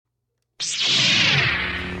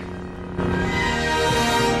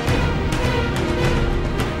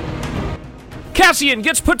Cassian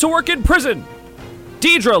gets put to work in prison.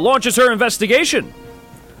 Deidre launches her investigation.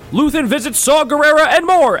 Luthen visits Saw Gerrera and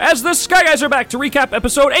more as the Sky Guys are back to recap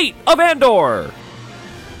episode 8 of Andor.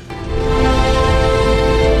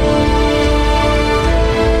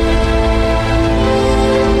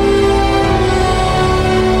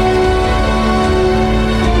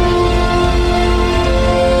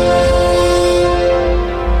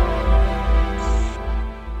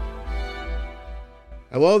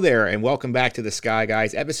 Hello there, and welcome back to the Sky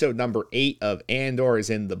Guys. Episode number 8 of Andor is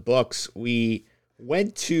in the books. We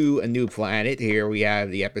went to a new planet. Here we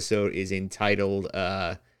have the episode is entitled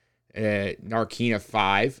Narkina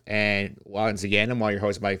 5. And once again, I'm one of your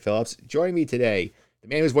host, Mike Phillips. Joining me today, the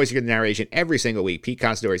man who's voicing the narration every single week, Pete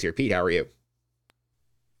Considori is here. Pete, how are you?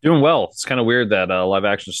 Doing well. It's kind of weird that live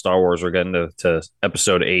action Star Wars we're getting to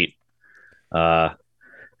episode 8.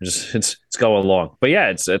 It's going along, but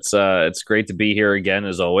yeah, it's great to be here again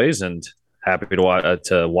as always, and happy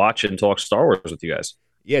to watch and talk Star Wars with you guys.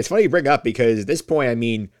 Yeah, it's funny you bring up because at this point, I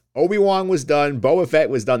mean, Obi-Wan was done, Boba Fett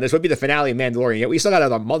was done. This would be the finale of Mandalorian. Yet we still got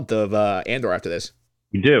another month of Andor after this.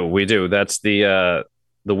 We do. That's the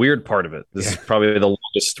weird part of it. This is probably the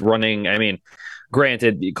longest running. I mean,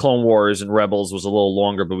 granted, Clone Wars and Rebels was a little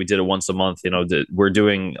longer, but we did it once a month. You know, we're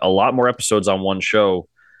doing a lot more episodes on one show.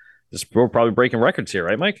 We're probably breaking records here,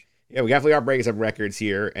 right, Mike? Yeah, we definitely are breaking some records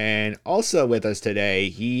here. And also with us today,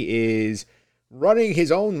 he is running his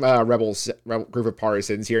own rebel group of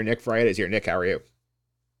partisans here. Nick Fried is here. Nick, how are you?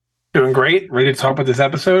 Doing great. Ready to talk about this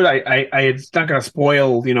episode. It's not going to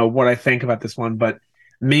spoil, what I think about this one, but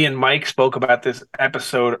me and Mike spoke about this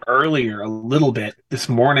episode earlier a little bit this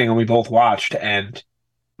morning when we both watched, and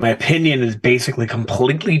my opinion is basically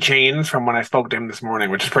completely changed from when I spoke to him this morning,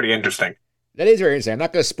 which is pretty interesting. That is very interesting. I'm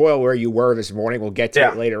not going to spoil where you were this morning. We'll get to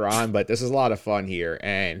it later on, but this is a lot of fun here.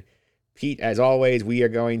 And Pete, as always, we are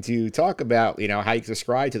going to talk about, how you can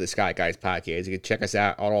subscribe to the Sky Guys podcast. You can check us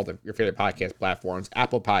out on all your favorite podcast platforms,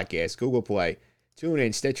 Apple Podcasts, Google Play,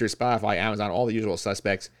 TuneIn, Stitcher, Spotify, Amazon, all the usual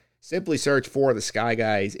suspects. Simply search for the Sky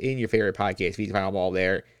Guys in your favorite podcast feed to find them all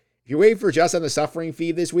there. If you're waiting for Just on the Suffering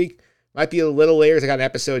feed this week, might be a little later. I got an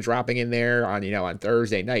episode dropping in there on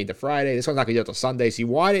Thursday night to Friday. This one's not going to be until Sunday. So you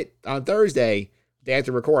want it on Thursday, day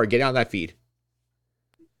after record, get on that feed.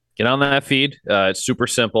 Get on that feed. It's super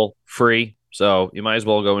simple, free. So you might as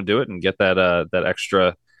well go and do it and get that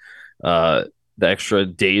extra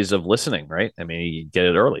days of listening, right? I mean, you get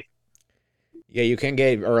it early. Yeah, you can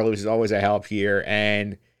get it early, which is always a help here.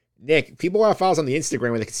 And Nick, people want to follow us on the Instagram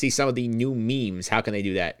where they can see some of the new memes. How can they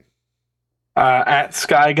do that? At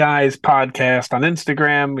Sky Guys Podcast on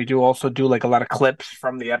Instagram. We do also do like a lot of clips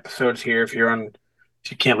from the episodes here. If you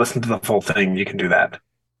can't listen to the full thing, you can do that.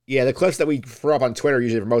 Yeah, the clips that we throw up on Twitter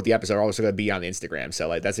usually promote the episode are also going to be on the Instagram.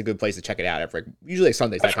 So that's a good place to check it out. Usually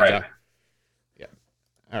Sundays. That's right. Yeah.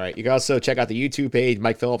 All right. You can also check out the YouTube page,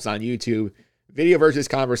 Mike Phillips on YouTube. Video version of this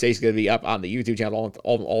conversation is going to be up on the YouTube channel.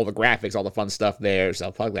 All the graphics, all the fun stuff there. So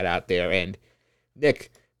I'll plug that out there. And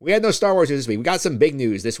Nick, we had no Star Wars news this week. We got some big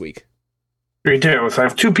news this week. We do. So I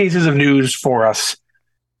have 2 pieces of news for us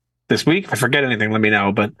this week. If I forget anything, let me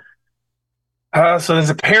know. But so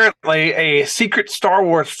there's apparently a secret Star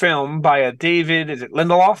Wars film by a David. Is it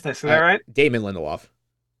Lindelof? Is that right? Damon Lindelof.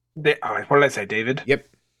 What did I say? David? Yep.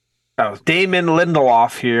 Oh, Damon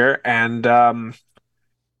Lindelof here, and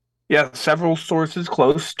several sources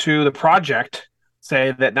close to the project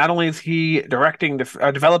say that not only is he developing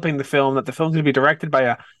the film, that the film's going to be directed by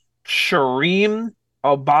a Shireen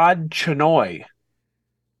Obad Chinoy.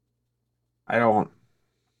 I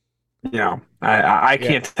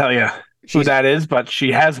can't tell you who that is, but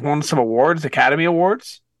she has won some awards, Academy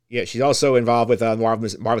Awards. Yeah, she's also involved with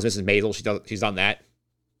Marvelous Mrs. Maisel. She's done that.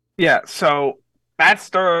 Yeah, so that's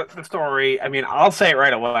the story. I mean, I'll say it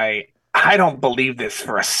right away. I don't believe this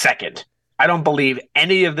for a second. I don't believe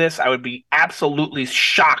any of this. I would be absolutely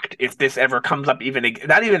shocked if this ever comes up,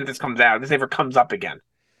 not even if this comes out, if this ever comes up again.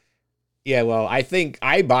 Yeah, well, I think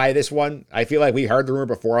I buy this one. I feel like we heard the rumor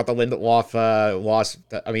before about the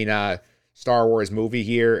Lindelof Star Wars movie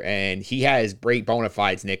here, and he has great bona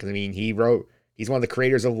fides, Nick. I mean, he's one of the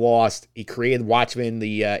creators of Lost. He created Watchmen,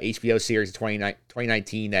 the HBO series of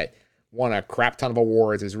 2019 that won a crap ton of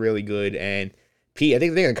awards. It was really good. And Pete, I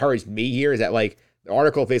think the thing that encouraged me here is that, like, the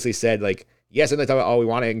article basically said, like, yes, and they thought, we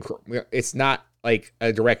want to, it's not like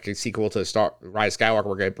a direct sequel to Rise of Skywalker.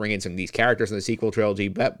 We're going to bring in some of these characters in the sequel trilogy,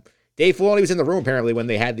 but Dave Filoni was in the room apparently when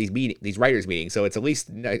they had these writers meetings, so it's at least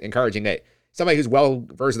encouraging that somebody who's well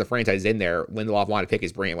versed in the franchise is in there. Lindelof wanted to pick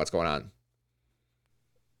his brain. What's going on?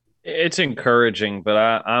 It's encouraging, but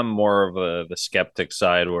I'm more of the skeptic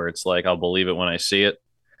side where it's like I'll believe it when I see it.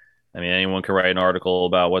 I mean, anyone can write an article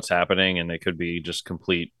about what's happening, and it could be just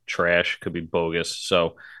complete trash, could be bogus.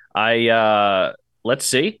 So let's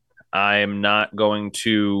see. I'm not going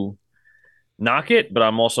to knock it, but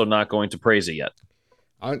I'm also not going to praise it yet.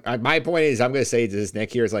 My point is, I'm going to say to this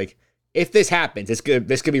Nick here is like, if this happens, it's good.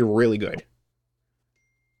 This could be really good.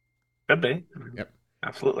 Could be. Yep.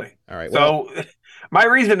 Absolutely. All right. Well, so my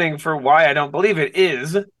reasoning for why I don't believe it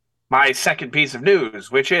is my second piece of news,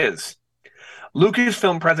 which is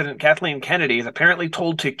Lucasfilm president Kathleen Kennedy is apparently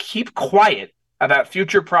told to keep quiet about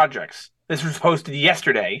future projects. This was posted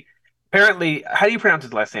yesterday. Apparently, how do you pronounce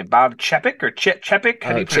his last name? Bob Chapek or Chapek?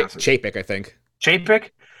 How do you pronounce it? Chapek, I think. Chapek,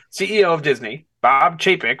 CEO of Disney. Bob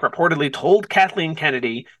Chapek reportedly told Kathleen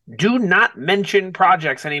Kennedy, do not mention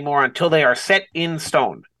projects anymore until they are set in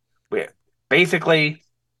stone. Basically,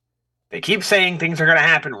 they keep saying things are going to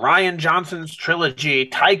happen. Rian Johnson's trilogy,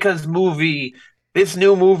 Taika's movie, this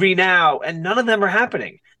new movie now, and none of them are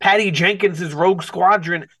happening. Patty Jenkins' Rogue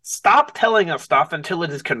Squadron. Stop telling us stuff until it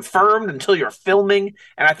is confirmed, until you're filming.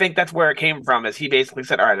 And I think that's where it came from, as he basically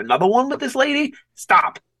said, all right, another one with this lady?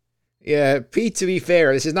 Stop. Yeah, Pete, to be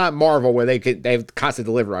fair, this is not Marvel where they have constant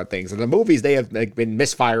deliver on things. In the movies, they have been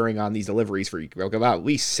misfiring on these deliveries for about at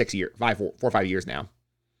least 6 years, 4 or 5 years now.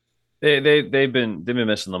 They've been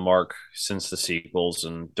missing the mark since the sequels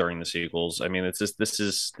and during the sequels. I mean, it's just this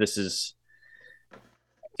is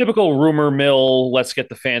typical rumor mill. Let's get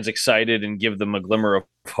the fans excited and give them a glimmer of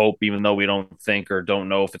hope, even though we don't think or don't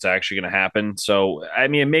know if it's actually going to happen. So, I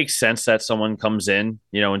mean, it makes sense that someone comes in,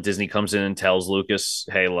 and Disney comes in and tells Lucas,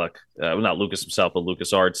 "Hey, look, not Lucas himself, but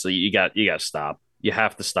LucasArts, so you got to stop. You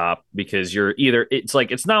have to stop because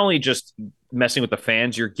it's not only just messing with the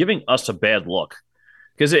fans, you're giving us a bad look."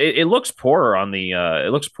 Because it looks poorer on the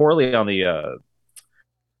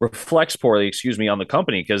reflects poorly, on the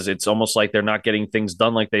company, because it's almost like they're not getting things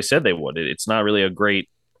done like they said they would. It's not really a great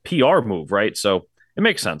PR move, right? So it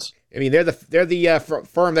makes sense. I mean, they're the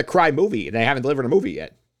firm that cried movie, and they haven't delivered a movie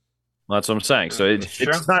yet. Well, that's what I'm saying. So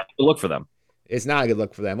it's not a good look for them. It's not a good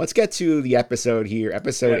look for them. Let's get to the episode here.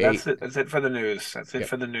 Episode 8. That's it for the news. That's it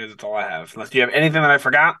for the news. That's all I have. Unless, do you have anything that I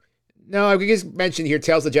forgot? No, we just mentioned here,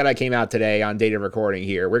 Tales of the Jedi came out today on date of recording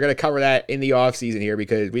here. We're going to cover that in the off season here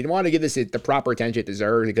because we want to give this the proper attention it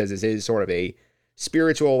deserves because this is sort of a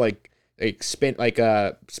spiritual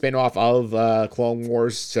spin-off of Clone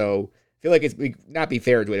Wars. So I feel like it would not be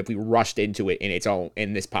fair to it if we rushed into it in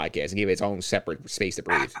this podcast and gave it its own separate space to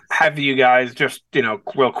breathe. Have you guys just,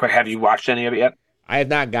 real quick, have you watched any of it yet? I have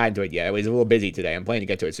not gotten to it yet. I was a little busy today. I'm planning to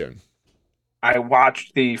get to it soon. I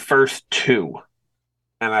watched the first 2.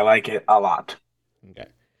 And I like it a lot. Okay.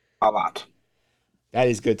 A lot. That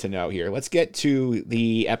is good to know here. Let's get to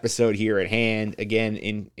the episode here at hand.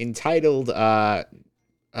 Again, entitled Narkina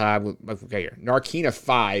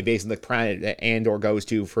 5, based on the planet that Andor goes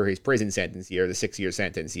to for his prison sentence here, the 6-year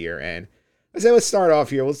sentence here. And let's start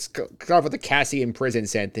off here. Let's start off with the Cassian prison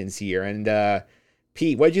sentence here. And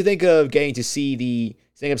Pete, what did you think of getting to see the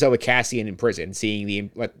same episode with Cassian in prison,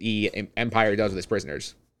 seeing what the Empire does with its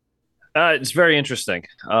prisoners? It's very interesting.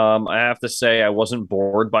 I have to say I wasn't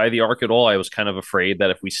bored by the arc at all. I was kind of afraid that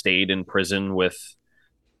if we stayed in prison with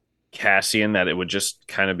Cassian, that it would just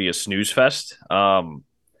kind of be a snooze fest.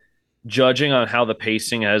 Judging on how the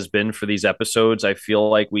pacing has been for these episodes, I feel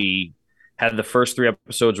like we had the first 3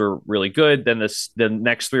 episodes were really good. Then the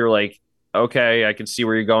next 3 were like, okay, I can see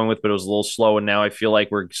where you're going with, but it was a little slow. And now I feel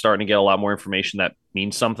like we're starting to get a lot more information that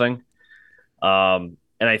means something.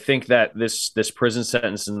 And I think that this prison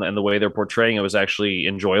sentence and the way they're portraying it was actually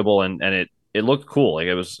enjoyable and it looked cool. Like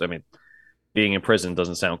it was, I mean, being in prison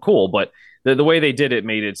doesn't sound cool, but the way they did it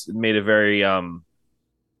made it very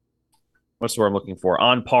what's the word I'm looking for?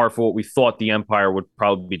 On par for what we thought the Empire would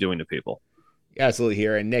probably be doing to people. Yeah, absolutely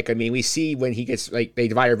here. And Nick, I mean, we see when he gets they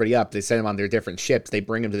divide everybody up, they send him on their different ships, they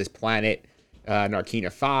bring him to this planet,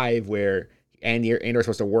 Narkina 5, where Andor's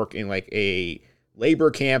supposed to work in like a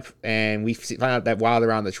labor camp, and we find out that while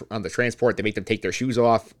they're on the transport, they make them take their shoes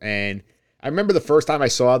off. And I remember the first time I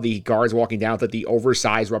saw the guards walking down with the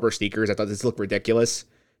oversized rubber sneakers, I thought this looked ridiculous.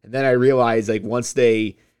 And then I realized once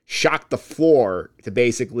they shocked the floor to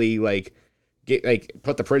basically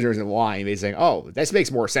put the prisoners in line, they saying, "Oh, this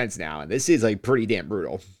makes more sense now," and this is pretty damn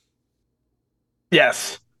brutal.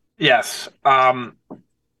 Yes, it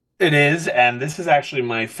is, and this is actually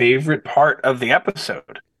my favorite part of the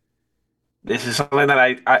episode. This is something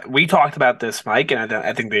that we talked about this, Mike, and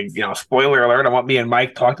I think spoiler alert on what me and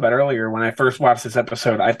Mike talked about earlier. When I first watched this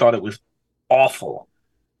episode, I thought it was awful.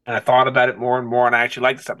 And I thought about it more and more, and I actually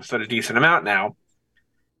like this episode a decent amount now.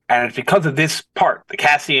 And it's because of this part, the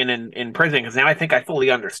Cassian in prison, because now I think I fully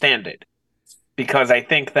understand it. Because I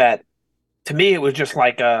think that, to me, it was just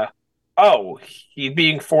like oh, he's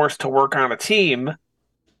being forced to work on a team.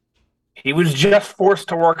 He was just forced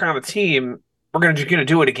to work on a team. We're gonna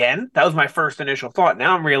do it again. That was my first initial thought.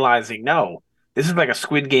 Now I'm realizing no, this is like a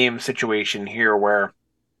Squid Game situation here where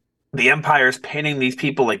the Empire's pinning these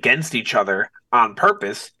people against each other on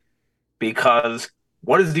purpose because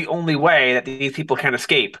what is the only way that these people can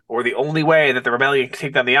escape, or the only way that the rebellion can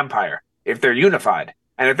take down the Empire? If they're unified.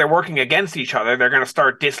 And if they're working against each other, they're going to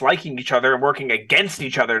start disliking each other and working against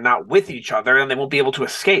each other, not with each other, and they won't be able to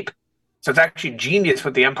escape. So it's actually genius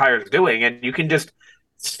what the Empire is doing, and you can just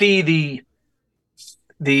see the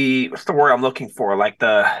what's the word I'm looking for? Like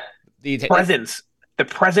the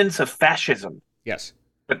presence of fascism Yes.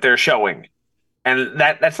 that they're showing. And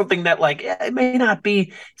that's something that like it may not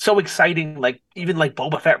be so exciting, like even like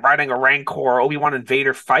Boba Fett riding a Rancor, Obi-Wan and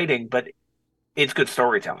Vader fighting, but it's good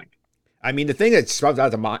storytelling. I mean, the thing that sprung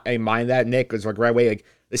out to my mind that, Nick, was like right away, like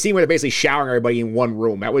the scene where they're basically showering everybody in one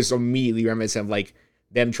room. That was immediately reminiscent of like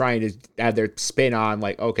them trying to have their spin on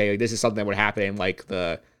like, okay, like, this is something that would happen in like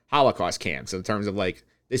the Holocaust camps in terms of like,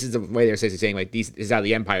 this is the way they're essentially saying like, this is how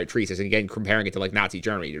the Empire treats us, and again, comparing it to like Nazi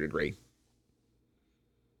Germany to a degree.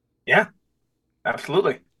 Yeah,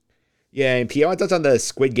 absolutely. Yeah, and P, I want to touch on the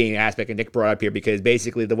Squid Game aspect that Nick brought up here, because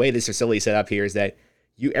basically the way this facility is set up here is that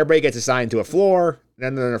everybody gets assigned to a floor,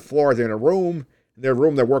 and then on a floor they're in a room. In their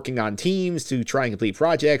room they're working on teams to try and complete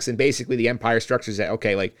projects, and basically the Empire structures that,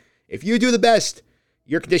 okay, like if you do the best,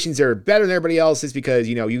 your conditions are better than everybody else's because,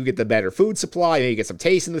 you get the better food supply, and you get some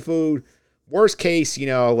taste in the food. Worst case,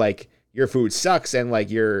 like your food sucks and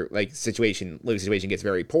like your living situation gets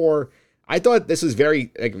very poor. I thought this was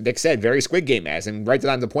very, like Nick said, very Squid Game-esque, and right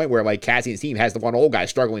down to the point where like Cassian's team has the one old guy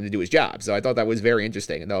struggling to do his job. So I thought that was very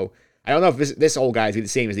interesting. And though I don't know if this old guy is the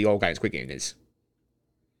same as the old guy in Squid Game is.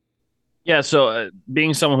 Yeah, so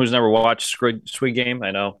being someone who's never watched Squid Game,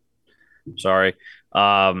 I know. Sorry.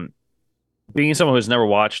 Being someone who's never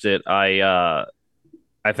watched it, I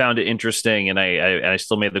found it interesting, and I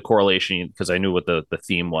still made the correlation because I knew what the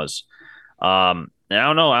theme was. And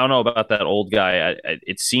I don't know about that old guy.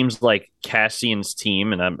 It seems like Cassian's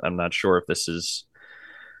team, and I'm not sure if this is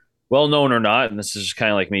well known or not. And this is just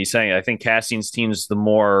kind of like me saying, I think Cassian's team is the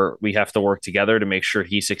more we have to work together to make sure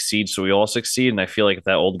he succeeds, so we all succeed. And I feel like if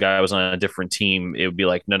that old guy was on a different team, it would be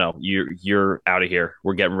like, no, you're out of here.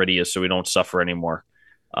 We're getting rid of you, so we don't suffer anymore.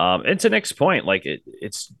 And to Nick's point, like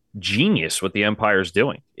it's genius what the Empire's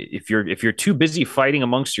doing. If you're too busy fighting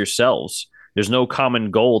amongst yourselves, there's no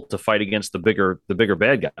common goal to fight against the bigger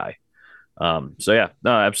bad guy. So yeah,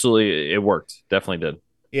 no, absolutely, it worked. Definitely did.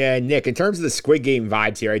 Yeah, Nick, in terms of the Squid Game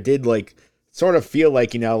vibes here, I did like sort of feel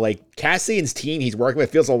like, like Cassian's team he's working with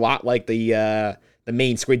feels a lot like the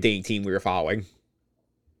main Squid Game team we were following.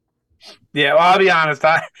 Yeah, well, I'll be honest.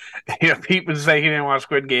 Pete would say he didn't watch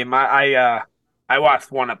Squid Game. I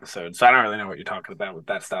watched one episode, so I don't really know what you're talking about with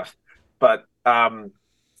that stuff. But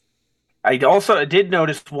I did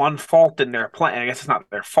notice one fault in their plan. I guess it's not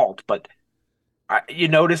their fault, but you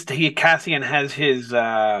noticed Cassian has his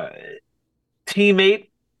teammate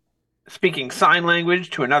speaking sign language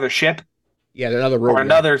to another ship. Yeah, another room. Or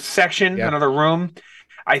another section, another room.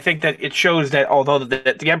 I think that it shows that although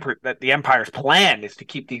the Empire's plan is to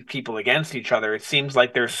keep these people against each other, it seems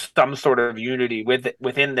like there's some sort of unity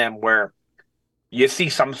within them where you see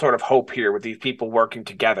some sort of hope here with these people working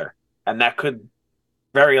together. And that could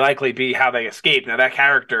very likely be how they escape. Now, that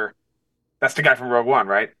character, that's the guy from Rogue One,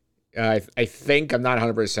 right? I think, I'm not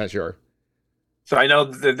 100% sure. So I know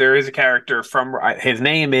that there is a character from, his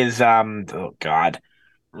name is, Ruskat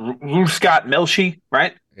Melshi,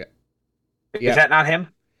 right? Yeah. Is that not him?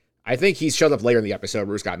 I think he's showed up later in the episode,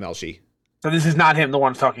 Ruskat Melshi. So this is not him, the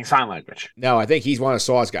one talking sign language? No, I think he's one of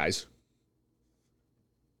Saw's guys.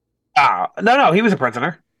 No, he was a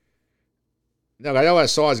prisoner. No, I know one of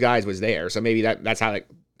Saw's guys was there, so maybe that's how, like...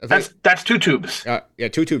 That's Two Tubes. Yeah,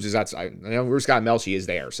 Two Tubes is outside. I know Ruskat Melshi is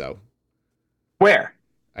there, so... Where?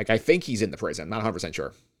 Like, I think he's in the prison. Not 100%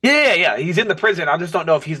 sure. Yeah. He's in the prison. I just don't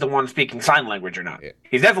know if he's the one speaking sign language or not. Yeah.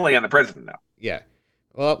 He's definitely in the prison, though. Yeah.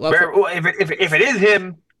 Well, if it is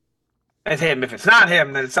him, it's him. If it's not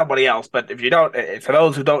him, then it's somebody else. But for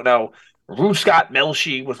those who don't know, Ruskat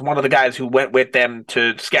Melshi was one of the guys who went with them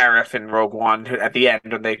to Scarif in Rogue One at the end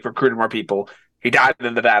when they recruited more people. He died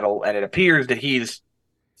in the battle, and it appears that he's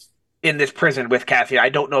in this prison with Cassian. I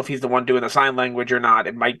don't know if he's the one doing the sign language or not.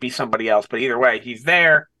 It might be somebody else, but either way, he's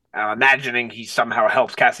there. Imagining he somehow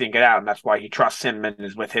helps Cassian get out, and that's why he trusts him and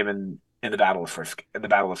is with him in the battle of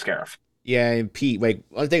Scarif. Yeah, and Pete, like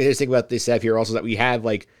one thing I just think about this stuff here also is that we have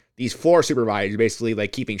like these floor supervisors basically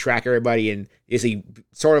like keeping track of everybody, and is he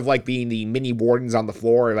sort of like being the mini wardens on the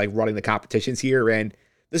floor, like running the competitions here. And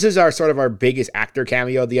this is our sort of our biggest actor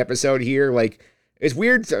cameo of the episode here. Like, it's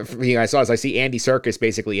weird for me. I see Andy Serkis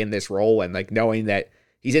basically in this role, and like knowing that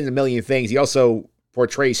he's in a million things. He also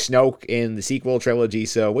portrays Snoke in the sequel trilogy.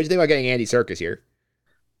 So, what do you think about getting Andy Serkis here?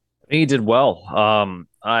 I think he did well.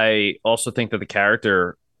 I also think that the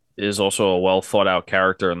character is also a well thought out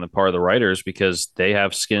character on the part of the writers because they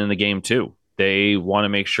have skin in the game too. They want to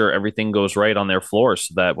make sure everything goes right on their floor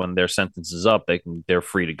so that when their sentence is up, they're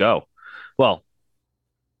free to go. Well,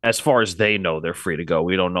 as far as they know, they're free to go.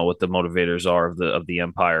 We don't know what the motivators are of the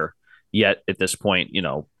Empire yet at this point.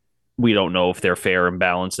 We don't know if they're fair and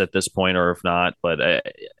balanced at this point or if not. But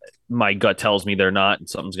my gut tells me they're not, and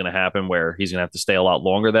something's going to happen where he's going to have to stay a lot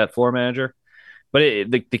longer, that floor manager. But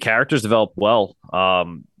the characters develop well.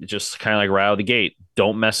 Just kind of like right out of the gate.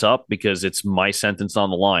 Don't mess up because it's my sentence on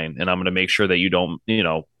the line, and I'm going to make sure that you don't,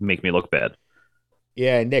 make me look bad.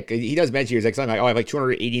 Yeah, Nick, he does mention he's like something like, "Oh, I have like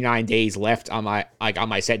 289 days left on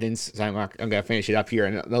my sentence, so I'm gonna finish it up here."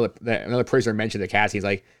 And another prisoner mentioned the cast. He's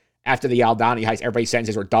like, after the Aldhani heist, everybody's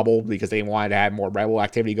sentences were doubled because they wanted to have more rebel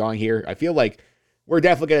activity going here. I feel like we're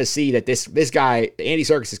definitely gonna see that this guy, Andy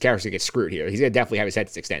Serkis' character, gets screwed here. He's gonna definitely have his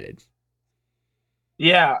sentence extended.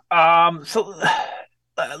 Yeah. So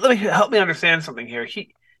let me help me understand something here.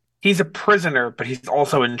 He's a prisoner, but he's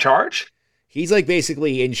also in charge. He's like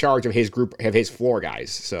basically in charge of his group of his floor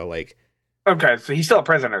guys. So like, okay, so he's still a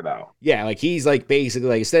prisoner though. Yeah, like he's like basically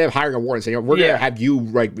like instead of hiring a warden, saying we're gonna have you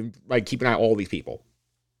like keep an eye on all these people.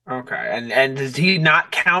 Okay, and does he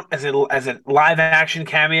not count as a live action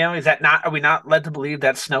cameo? Is that not? Are we not led to believe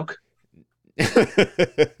that's Snoke?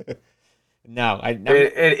 No,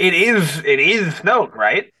 it is Snoke,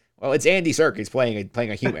 right? Well, it's Andy Serkis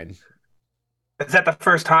playing a human. Is that the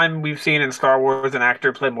first time we've seen in Star Wars an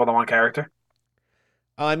actor play more than one character?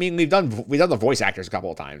 I mean, we've done the voice actors a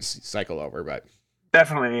couple of times, cycle over, but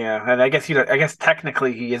definitely, yeah. And I guess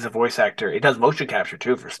technically he is a voice actor. He does motion capture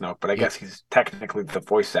too for Snoke, but I guess he's technically the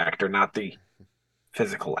voice actor, not the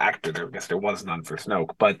physical actor. I guess there was none for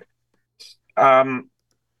Snoke, but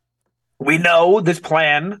we know this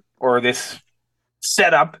plan or this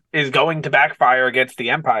setup is going to backfire against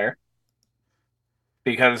the Empire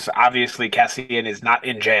because obviously Cassian is not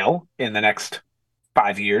in jail in the next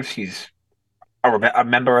 5 years. He's a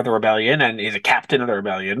member of the rebellion, and he's a captain of the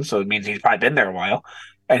rebellion, so it means he's probably been there a while.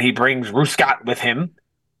 And he brings Ruskat with him.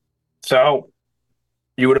 So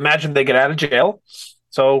you would imagine they get out of jail.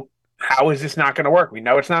 So how is this not going to work? We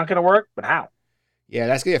know it's not going to work, but how? Yeah,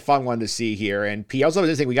 that's going to be a fun one to see here. And P also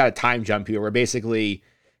doesn't think we got a time jump here where basically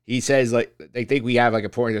he says like they think we have like a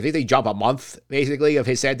point. I think they jump a month basically of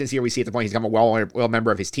his sentence here. We see at the point he's become a well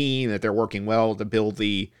member of his team, that they're working well to build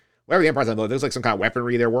whatever the Empire's on. There's like some kind of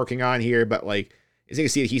weaponry they're working on here, but like it's going to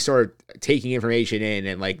see that he's sort of taking information in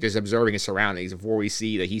and like just observing his surroundings before we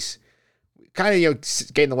see that he's kind of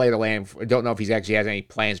getting the lay of the land. I don't know if he's actually has any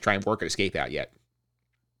plans to try and work an escape out yet.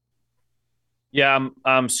 Yeah,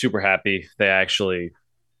 I'm super happy they actually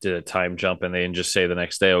did a time jump and they didn't just say the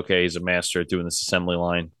next day, okay, he's a master at doing this assembly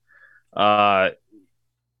line. I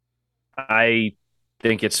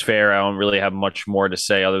think it's fair. I don't really have much more to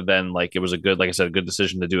say other than like it was a good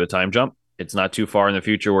decision to do a time jump. It's not too far in the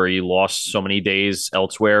future where he lost so many days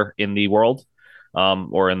elsewhere in the world,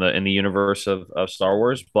 or in the universe of Star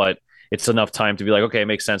Wars. But it's enough time to be like, okay, it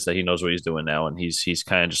makes sense that he knows what he's doing now, and he's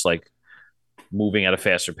kind of just like moving at a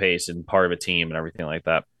faster pace and part of a team and everything like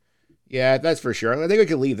that. Yeah, that's for sure. I think we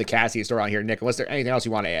could leave the Cassian story on here, Nick, unless there's anything else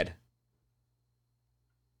you want to add.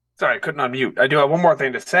 Sorry, I couldn't unmute. I do have one more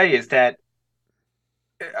thing to say is that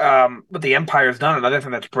what the Empire's done, another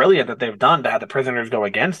thing that's brilliant that they've done to have the prisoners go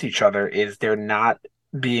against each other is they're not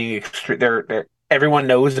being everyone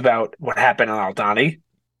knows about what happened on Aldhani.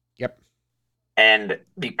 Yep. And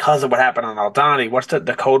because of what happened on Aldhani, what's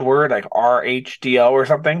the code word? Like RHDO or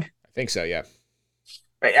something? I think so, yeah.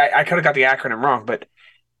 I could have got the acronym wrong, but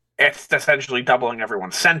it's essentially doubling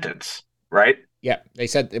everyone's sentence, right? Yeah, they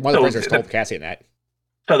said one of the prisoners told Cassian that.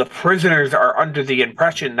 So the prisoners are under the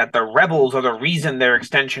impression that the rebels are the reason their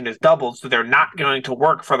extension is doubled, so they're not going to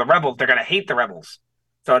work for the rebels. They're going to hate the rebels.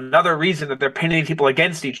 So another reason that they're pinning people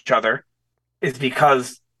against each other is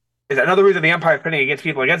another reason the Empire is pinning against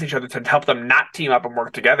people against each other to help them not team up and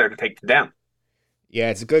work together to take them down.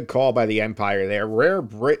 Yeah, it's a good call by the Empire there. Rare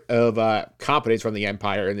bit of competence from the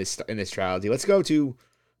Empire in this trilogy. Let's go to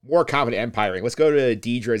more competent empiring. Let's go to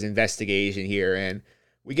Deidre's investigation here, and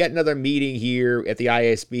we get another meeting here at the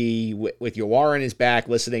ISB with Yularen is back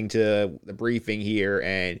listening to the briefing here,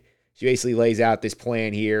 and she basically lays out this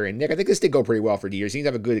plan here. And Nick, I think this did go pretty well for Deidre. She seems to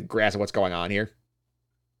have a good grasp of what's going on here.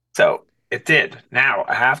 So it did. Now,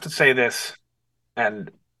 I have to say this,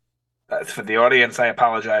 and for the audience, I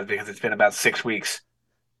apologize because it's been about 6 weeks.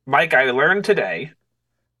 Mike, I learned today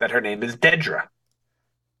that her name is Dedra.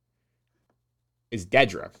 Is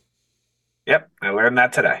Dedra. Yep, I learned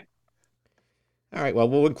that today. All right, well,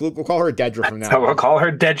 we'll call her Dedra from now So we'll on. call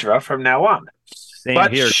her Dedra from now on. Same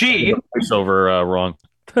But here. she, Over wrong.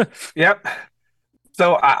 yep.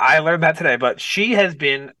 So I learned that today, but she has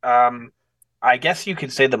been, I guess you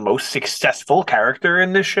could say, the most successful character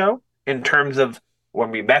in this show in terms of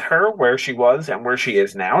when we met her, where she was and where she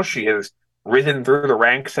is now. She has risen through the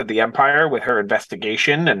ranks of the Empire with her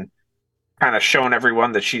investigation and kind of shown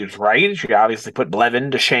everyone that she's right. She obviously put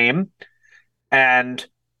Blevin to shame, and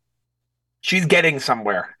she's getting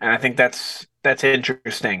somewhere. And I think that's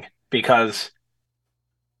interesting because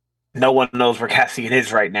no one knows where Cassian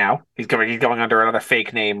is right now. He's going under another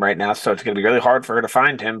fake name right now, so it's going to be really hard for her to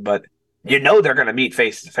find him. But they're going to meet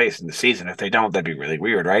face to face in the season. If they don't, that'd be really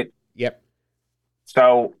weird, right? Yep.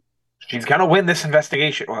 So she's going to win this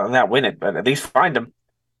investigation. Well, not win it, but at least find him.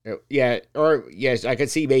 Yeah, or yes, I could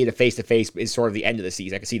see maybe the face to face is sort of the end of the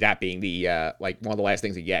season. I could see that being the like one of the last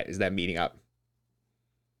things we get is them meeting up.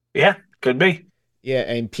 Yeah, could be. Yeah,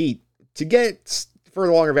 and Pete, to get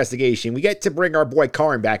further along investigation, we get to bring our boy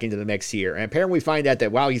Karn back into the mix here, and apparently we find out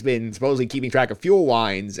that while he's been supposedly keeping track of fuel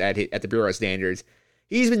lines at the Bureau of Standards,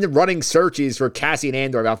 he's been running searches for Cassian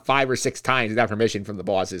Andor about 5 or 6 times without permission from the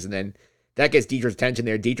bosses, and then that gets Deidre's attention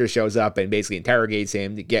there. Deidre shows up and basically interrogates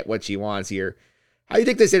him to get what she wants here. How do you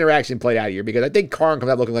think this interaction played out here? Because I think Karn comes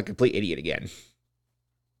out looking like a complete idiot again.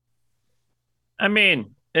 I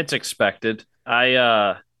mean, it's expected.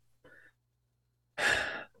 Karn,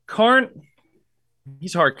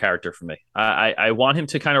 he's a hard character for me. I want him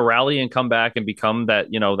to kind of rally and come back and become that,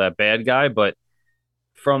 that bad guy. But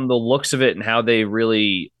from the looks of it and how they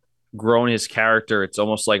really grown his character, it's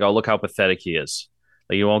almost like, oh, look how pathetic he is.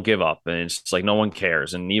 Like, he won't give up. And it's just like no one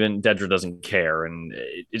cares. And even Dedra doesn't care. And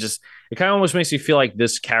it kind of almost makes me feel like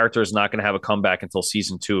this character is not going to have a comeback until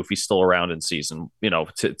season 2 if he's still around in season,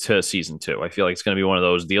 to season 2. I feel like it's going to be one of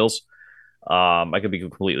those deals. I could be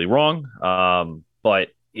completely wrong. But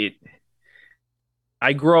it's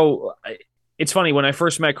funny when I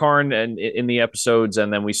first met Karn and in the episodes,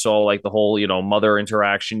 and then we saw like the whole, mother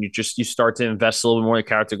interaction, you start to invest a little bit more in the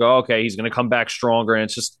character, go, okay, he's going to come back stronger. And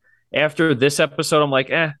it's just after this episode, I'm like,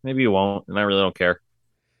 maybe he won't. And I really don't care.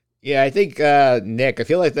 Yeah, I think, Nick, I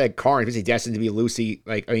feel like that Karn is destined to be Lucy.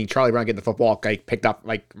 Charlie Brown getting the football picked up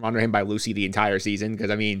under him by Lucy the entire season. Because,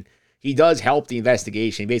 he does help the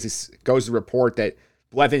investigation. He basically goes to report that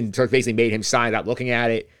Blevin basically made him sign without looking at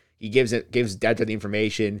it. He gives Dedra the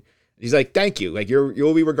information. He's like, thank you. Like,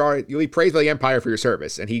 you'll be praised by the Empire for your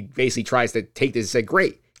service. And he basically tries to take this and say,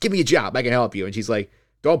 great, give me a job. I can help you. And she's like,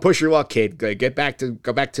 don't push your luck, kid. Like, go back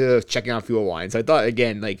to checking out fuel lines. I thought,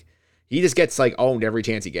 again, he just gets owned every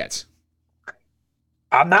chance he gets.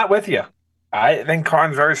 I'm not with you. I think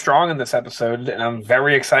Karn's very strong in this episode, and I'm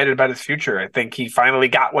very excited about his future. I think he finally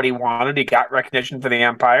got what he wanted. He got recognition for the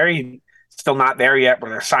Empire. He's still not there yet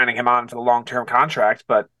where they're signing him on for the long-term contract,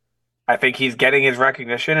 but I think he's getting his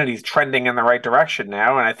recognition and he's trending in the right direction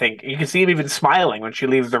now. And I think you can see him even smiling when she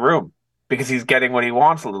leaves the room because he's getting what he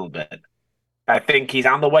wants a little bit. I think he's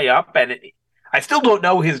on the way up, and I still don't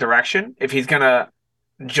know his direction, if he's going to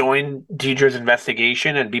join Deidre's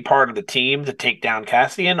investigation and be part of the team to take down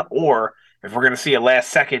Cassian, or if we're going to see a last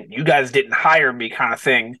second, you guys didn't hire me kind of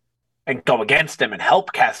thing and go against him and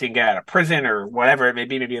help Cassian get out of prison or whatever it may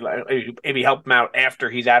be. Maybe help him out after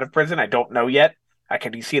he's out of prison. I don't know yet. I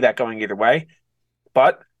can see that going either way.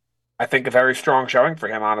 But I think a very strong showing for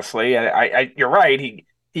him, honestly. You're right.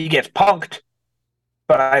 He gets punked,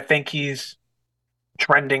 but I think he's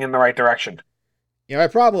trending in the right direction. My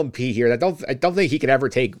problem, Pete, here, I don't think he can ever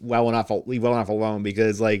leave well enough alone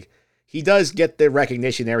because, he does get the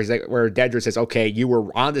recognition there. He's where Dedra says, okay, you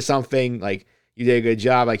were onto something. You did a good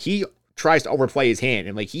job. He tries to overplay his hand,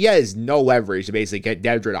 and he has no leverage to basically get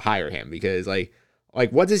Dedra to hire him because,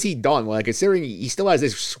 what has he done? Considering he still has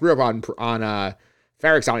this screw up on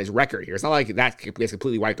Ferrix on his record here. It's not like that gets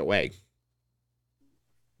completely wiped away.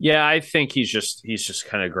 Yeah, I think he's just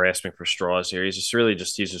kind of grasping for straws here. He's just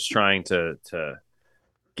trying to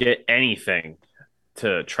get anything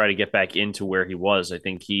to try to get back into where he was. I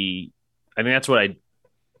think that's what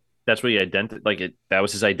he identified. That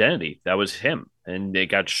was his identity. That was him, and it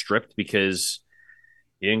got stripped because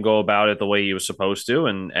he didn't go about it the way he was supposed to,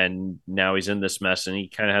 and now he's in this mess, and he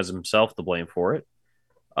kind of has himself to blame for it.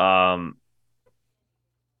 But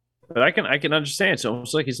I can understand. It's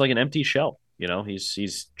almost like he's like an empty shell.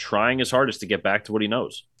 He's trying his hardest to get back to what he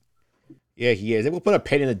knows. Yeah, he is. We'll put a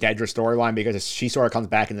pin in the Dedra storyline because she sort of comes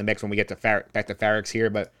back in the mix when we get back to Ferrix here.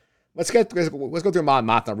 But let's go through Mon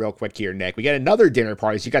Mothma real quick here, Nick. We got another dinner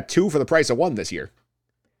party. So you got 2 for the price of 1 this year.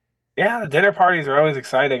 Yeah, the dinner parties are always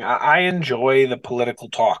exciting. I enjoy the political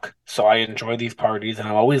talk, so I enjoy these parties, and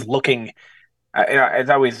I'm always looking. It's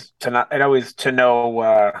always to not, it always to know.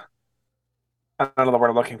 I don't know the word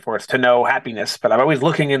I'm looking for. It's to know happiness, but I'm always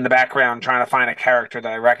looking in the background, trying to find a character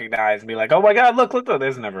that I recognize and be like, "Oh my God, look!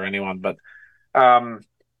 There's never anyone." But um,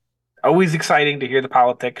 always exciting to hear the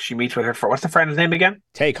politics. She meets with her. What's the friend's name again?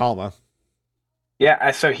 Take Homa.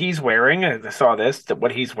 Yeah, so he's wearing, I saw this, that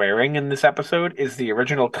what he's wearing in this episode is the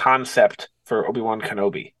original concept for Obi-Wan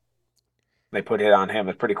Kenobi. They put it on him.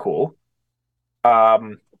 It's pretty cool.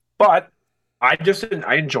 But I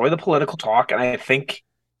enjoy the political talk, and I think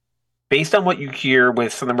based on what you hear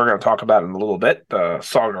with something we're going to talk about in a little bit, the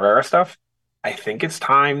Saw Gerrera stuff, I think it's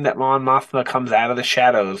time that Mon Mothma comes out of the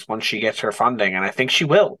shadows once she gets her funding, and I think she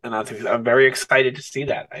will. And I'm very excited to see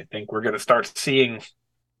that. I think we're going to start seeing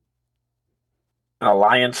an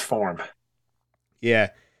alliance form. Yeah.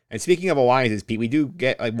 And speaking of alliances, Pete, we do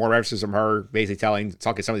get like more references from her basically talking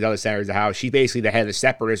to some of the other senators of how she's basically the head of the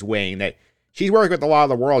separatist wing, that she's working with a lot of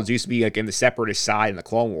the worlds used to be like in the separatist side in the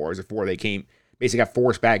Clone Wars before they basically got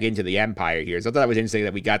forced back into the Empire here. So I thought that was interesting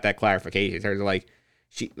that we got that clarification in terms of like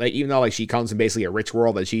she, like, even though like she comes from basically a rich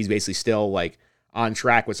world, that she's basically still like on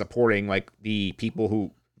track with supporting like the people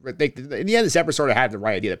who in the end the separatists sort of had the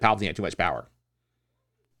right idea that Palpatine had too much power.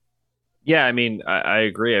 Yeah, I mean, I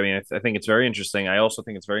agree. I mean, I think it's very interesting. I also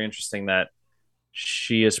think it's very interesting that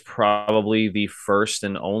she is probably the first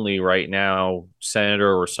and only right now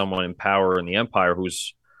senator or someone in power in the Empire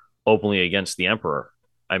who's openly against the Emperor.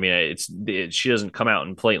 I mean, she doesn't come out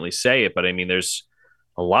and blatantly say it, but I mean, there's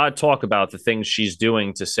a lot of talk about the things she's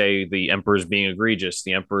doing to say the Emperor's being egregious,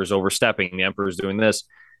 the Emperor's overstepping, the Emperor's doing this.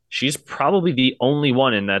 She's probably the only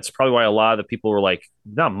one, and that's probably why a lot of the people were like,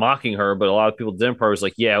 not mocking her, but a lot of people at the Empire was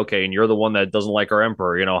like, yeah, okay, and you're the one that doesn't like our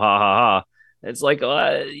Emperor, ha ha ha. It's like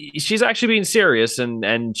she's actually being serious,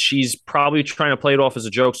 and she's probably trying to play it off as a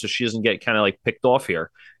joke so she doesn't get kind of like picked off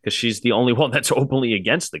here because she's the only one that's openly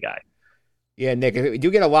against the guy. Yeah, Nick, we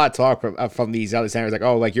do get a lot of talk from these other senators, like,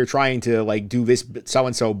 oh, like you're trying to like do this so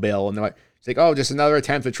and so bill, and they're like, it's like, oh, just another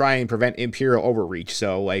attempt to try and prevent imperial overreach.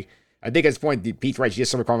 So like, I think at this point, Pete's right. She's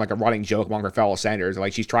just sort of calling like a running joke among her fellow senators,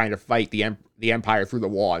 like she's trying to fight the Empire through the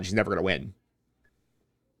wall, and she's never going to win.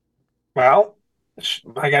 Well,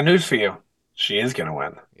 I got news for you. She is going to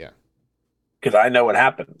win. Yeah, because I know what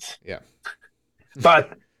happens. Yeah,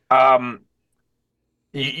 but what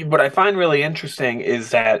I find really interesting is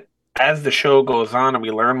that as the show goes on and we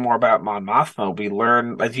learn more about Mon Mothma, we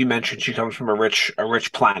learn, as you mentioned, she comes from a rich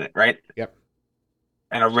planet, right? Yep.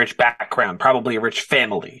 And a rich background, probably a rich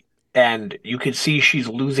family. And you can see she's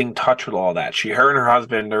losing touch with all that. Her and her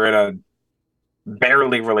husband are in a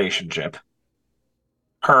barely relationship.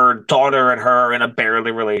 Her daughter and her are in a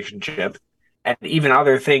barely relationship. And even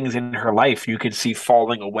other things in her life you could see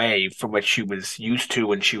falling away from what she was used to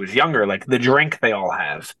when she was younger, like the drink they all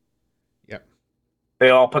have. Yep. They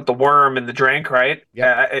all put the worm in the drink, right?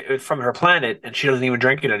 Yep. From her planet, and she doesn't even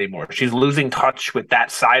drink it anymore. She's losing touch with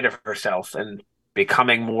that side of herself and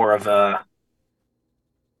becoming more of a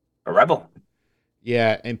rebel.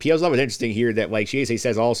 Yeah, and P.O.'s love is interesting here that like she basically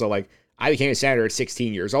says also like I became a senator at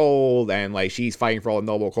 16 years old, and like she's fighting for all the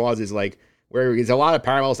noble causes, like where there's a lot of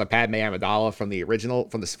parallels to Padme Amidala from the original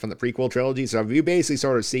from the prequel trilogy. So you basically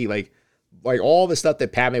sort of see like all the stuff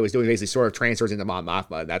that Padme was doing basically sort of transfers into Mon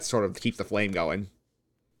Mothma, and that sort of keeps the flame going.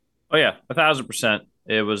 Oh yeah, 1,000%.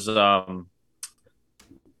 It was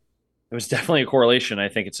definitely a correlation. I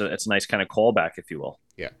think it's a nice kind of callback, if you will.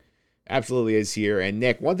 Yeah. Absolutely is here. And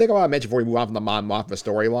Nick, one thing I want to mention before we move on from the Mon Mothma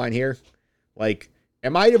storyline here, like,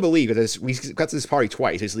 am I to believe that we got to this party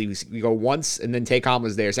twice? Basically, we go once and then Take Hom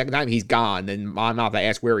was there. Second time he's gone. Then Mon Mothma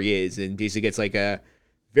asks where he is, and basically gets like a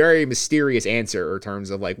very mysterious answer in terms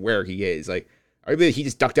of like where he is. Like, are you believe he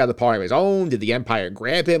just ducked out of the party on his own? Did the Empire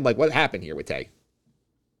grab him? Like, what happened here with Tay?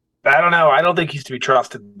 I don't know. I don't think he's to be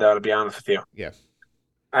trusted, though. To be honest with you, yeah,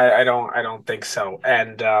 I don't think so.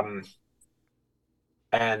 And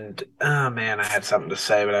oh man, I had something to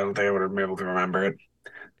say, but I don't think I would have been able to remember it.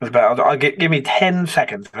 It's about, give me 10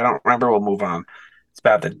 seconds. If I don't remember, we'll move on. It's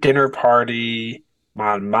about the dinner party,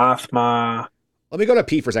 Mon Mothma. Let me go to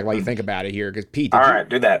Pete for a second while you think about it here, because Pete,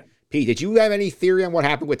 do that. Pete, did you have any theory on what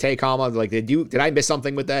happened with Tay Kama? Like, did I miss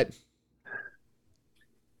something with that?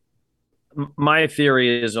 My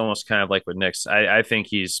theory is almost kind of like with Nick's. I think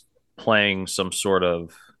he's playing some sort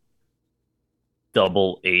of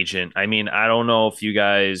double agent. I mean, I don't know if you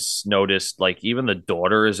guys noticed, like even the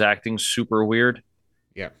daughter is acting super weird.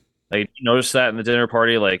 Yeah. Like you notice that in the dinner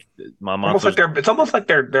party, like my mom. It's almost like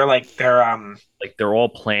they're like they're all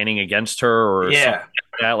planning against her or something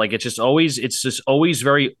like that. Like it's just always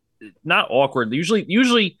very not awkward.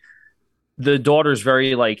 Usually the daughter's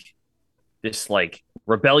very like this like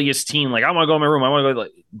rebellious teen, like I want to go in my room. I want to go.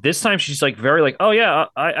 Like this time, she's like very like, oh yeah,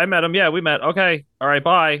 I met him. Yeah, we met. Okay, all right,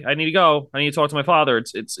 bye. I need to go. I need to talk to my father.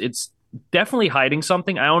 It's definitely hiding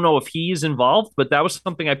something. I don't know if he's involved, but that was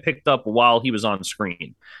something I picked up while he was on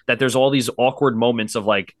screen. That there's all these awkward moments of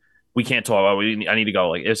like we can't talk. I need to go.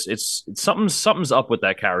 Like it's something's up with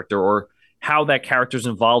that character or how that character's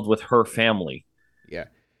involved with her family. Yeah,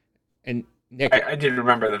 and Nick, I did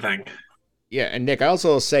remember the thing. Yeah, and Nick, I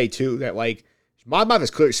also say too that like my mom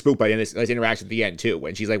is clearly spooked by this interaction at the end too.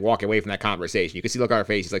 When she's like walking away from that conversation, you can see the look on her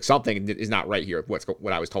face. She's like, something is not right here.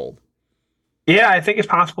 What I was told. Yeah, I think it's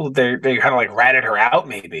possible that they kind of like ratted her out.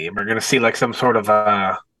 Maybe and we're going to see like some sort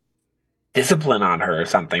of discipline on her or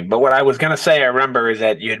something. But what I was going to say, I remember, is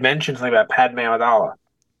that you had mentioned something about Padme Amidala,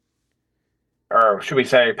 or should we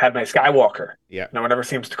say Padme Skywalker? Yeah, no one ever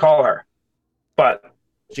seems to call her, but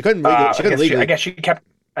she couldn't. Legally, I guess she kept.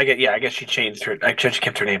 I guess she changed her. I guess she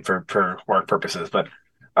kept her name for work purposes. But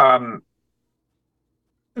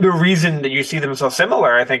the reason that you see them so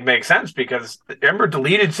similar, I think, makes sense because remember,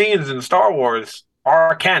 deleted scenes in Star Wars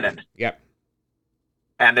are canon. Yep.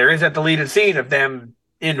 And there is a deleted scene of them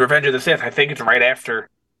in Revenge of the Sith. I think it's right after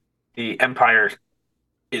the Empire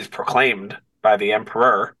is proclaimed by the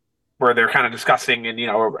Emperor, where they're kind of discussing and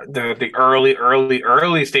the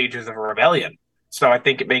early stages of a rebellion. So I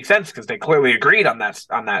think it makes sense because they clearly agreed on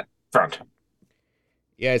that front.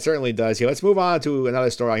 Yeah, it certainly does. Here, let's move on to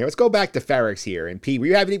another story here. Let's go back to Ferrix here. And Pete,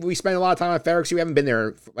 we spent a lot of time on Ferrix. We haven't been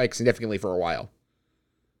there like significantly for a while.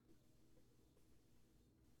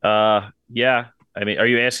 Yeah. I mean, are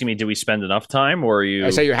you asking me, do we spend enough time, or are you? I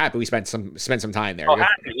say you're happy we spent some time there. Oh,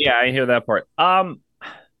 happy. Yeah, I hear that part. I'm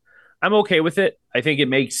okay with it. I think it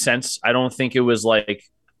makes sense. I don't think it was like,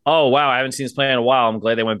 oh wow, I haven't seen this plan in a while. I'm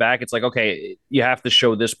glad they went back. It's like, okay, you have to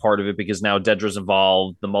show this part of it because now Dedra's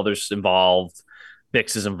involved, the mother's involved,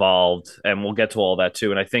 Bix is involved, and we'll get to all that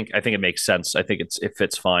too. And I think it makes sense. I think it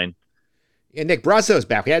fits fine. Yeah, Nick Brasso's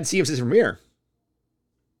back. We hadn't seen him since premiere.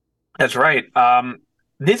 That's right.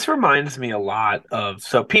 This reminds me a lot of.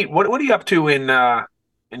 So, Pete, what are you up to in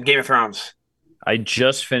Game of Thrones? I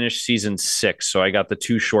just finished season 6, so I got the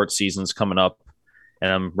 2 short seasons coming up,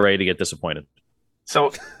 and I'm ready to get disappointed.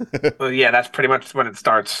 So, yeah, that's pretty much when it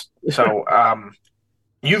starts. So,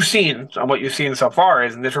 you've seen what you've seen so far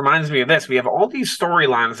and this reminds me of this. We have all these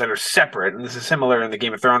storylines that are separate, and this is similar in the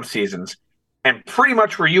Game of Thrones seasons. And pretty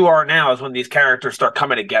much where you are now is when these characters start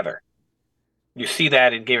coming together. You see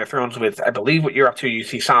that in Game of Thrones with, I believe, what you're up to. You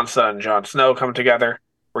see Sansa and Jon Snow come together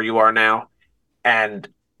where you are now, and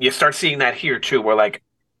you start seeing that here too. Where like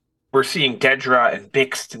we're seeing Dedra and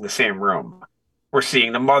Bix in the same room. We're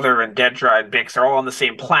seeing the mother and Dedra and Bix are all on the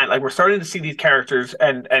same planet. Like we're starting to see these characters,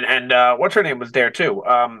 and what's her name was there too.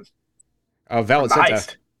 Vel and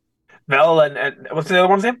Cinta. Vel and what's the other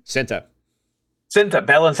one's name? Cinta,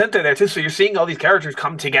 Bell and Cinta there too. So you're seeing all these characters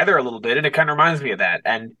come together a little bit, and it kind of reminds me of that.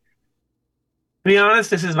 And to be honest,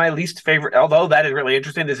 this is my least favorite. Although that is really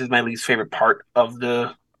interesting, this is my least favorite part of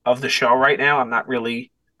the show right now.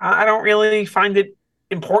 I don't really find it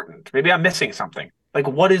important. Maybe I'm missing something. Like,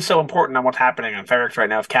 what is so important on what's happening on Ferrix right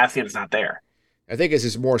now if Cassian's not there? I think this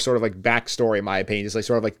is more sort of like backstory, in my opinion. It's like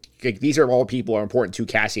sort of like these are all people who are important to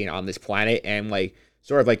Cassian on this planet, and like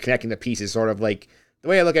sort of like connecting the pieces. Sort of like the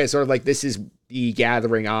way I look at it, sort of like this is the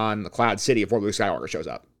gathering on the Cloud City before Luke Skywalker shows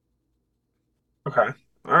up. Okay,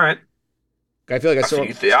 all right. I feel like I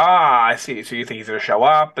see. So you think he's going to show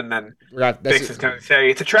up, and then Bix is going to say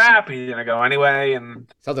it's a trap. He's going to go anyway, and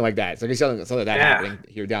something like that. So there's something like that happening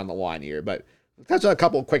here down the line here, but. Touch on a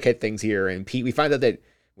couple of quick hit things here, and Pete, we find out that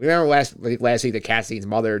we remember last week that Cassian's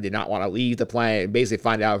mother did not want to leave the planet, and basically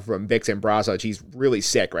find out from Bix and Brasso that she's really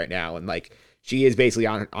sick right now, and like she is basically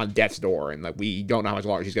on death's door, and like we don't know how much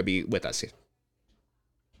longer she's gonna be with us.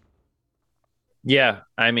 Yeah,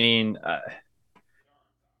 I mean,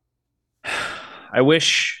 I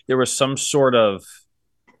wish there was some sort of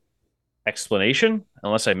explanation,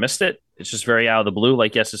 unless I missed it. It's just very out of the blue.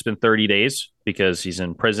 Like, yes, it's been 30 days because he's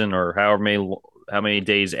in prison, or how many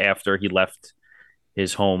days after he left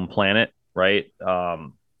his home planet, right?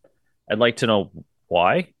 I'd like to know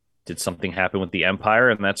why. Did something happen with the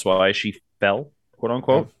Empire, and that's why she fell, quote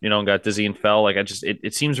unquote? And got dizzy and fell. Like,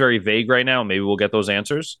 it seems very vague right now. Maybe we'll get those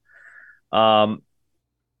answers. But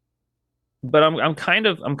I'm kind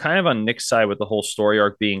of on Nick's side with the whole story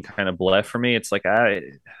arc being kind of bleh for me. It's like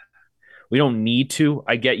we don't need to.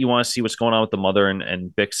 I get you want to see what's going on with the mother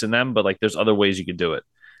and Bix and them, but like there's other ways you could do it.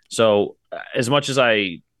 So as much as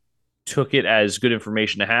I took it as good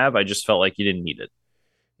information to have, I just felt like you didn't need it.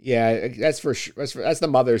 Yeah, that's for sure. That's the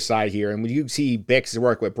mother's side here. And when you see Bix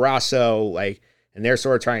work with Brasso, like and they're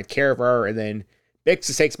sort of trying to care for her. And then Bix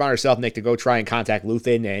just takes upon herself, Nick, to go try and contact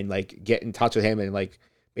Luthen and like get in touch with him and like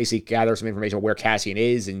basically gather some information on where Cassian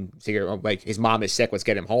is and figure out like his mom is sick, let's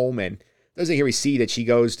get him home. And doesn't here we see that she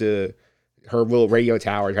goes to her little radio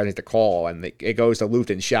tower trying to hit the call, and it goes to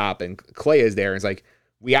Luthen's shop, and Clea is there, and it's like,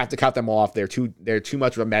 we have to cut them off. They're too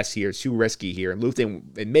much of a mess here. It's too risky here. And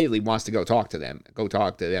Luthen admittedly wants to go talk to them,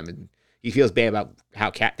 and he feels bad about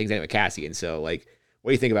how things end with Cassian. So, like,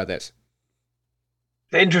 what do you think about this?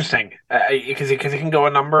 Interesting, because it can go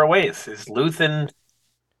a number of ways. Is Luthen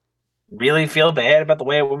really feel bad about the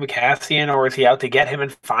way it went with Cassian, or is he out to get him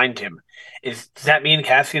and find him? Does that mean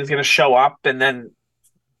Cassian's going to show up and then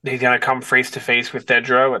he's going to come face to face with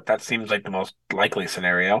Dedra? That seems like the most likely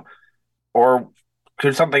scenario. Or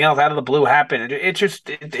could something else out of the blue happen?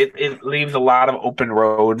 It leaves a lot of open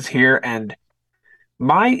roads here, and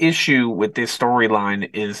my issue with this storyline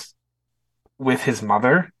is with his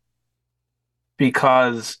mother,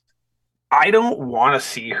 because I don't want to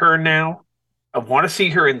see her now. I want to see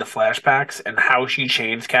her in the flashbacks and how she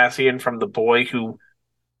changed Cassian from the boy who,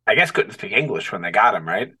 I guess, couldn't speak English when they got him,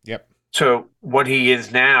 right? Yep. So what he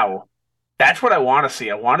is now, that's what I want to see.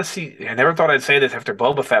 I never thought I'd say this after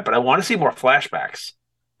Boba Fett, but I want to see more flashbacks.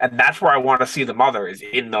 And that's where I want to see the mother, is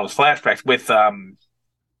in those flashbacks with Clem,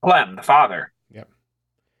 the father. Yep.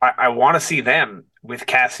 I want to see them with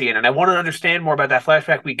Cassian, and I want to understand more about that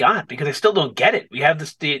flashback we got, because I still don't get it. We have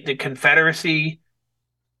the Confederacy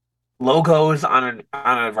logos on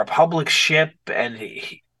a Republic ship, and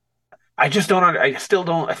I still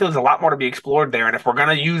don't. I feel there's a lot more to be explored there. And if we're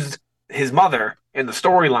gonna use his mother in the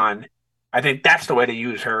storyline, I think that's the way to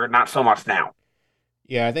use her, not so much now.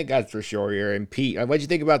 Yeah, I think that's for sure here. And Pete, what did you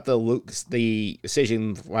think about the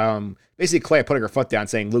decision? Basically, Clea putting her foot down,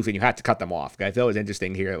 saying, "Luthen, you have to cut them off." I feel it was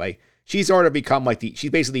interesting here. Like, she's sort of become like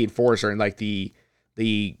she's basically the enforcer and like the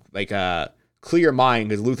clear mind,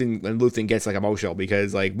 because Luthen gets like emotional,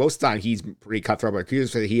 because like most of the time he's pretty cutthroat, but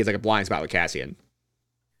he has like a blind spot with Cassian.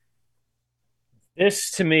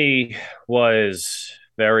 This to me was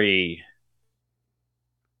very,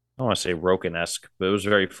 I don't want to say Roken-esque, but it was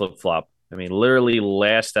very flip-flop. I mean, literally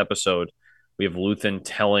last episode, we have Luthen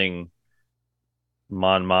telling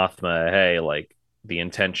Mon Mothma, hey, like, the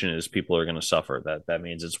intention is people are going to suffer. That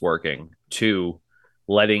means it's working. 2,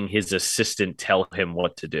 letting his assistant tell him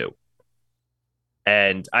what to do.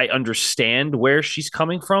 And I understand where she's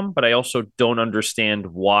coming from, but I also don't understand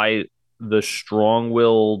why the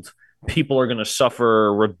strong-willed people are going to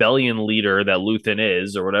suffer rebellion leader that Luthen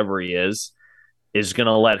is, or whatever he is going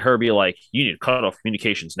to let her be like, you need to cut off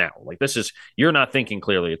communications now. Like, this is, you're not thinking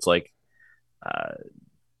clearly. It's like,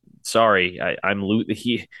 sorry, I'm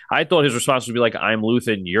Luthen. I thought his response would be like, I'm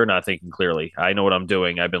Luthen, you're not thinking clearly. I know what I'm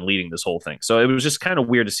doing. I've been leading this whole thing. So it was just kind of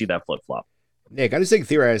weird to see that flip-flop. Nick, I just think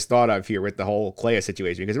Theory has thought of here with the whole Clea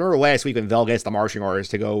situation, because remember last week when Vel gets the marching orders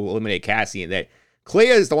to go eliminate Cassian, that Clea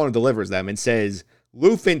is the one who delivers them and says,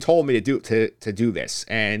 Luthen told me to do this,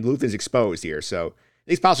 and Luthen's exposed here. So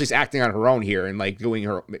he's possibly just acting on her own here and like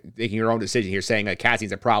making her own decision here, saying that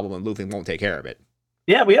Cassian's a problem and Luthen won't take care of it.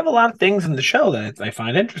 Yeah, we have a lot of things in the show that I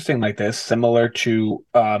find interesting like this, similar to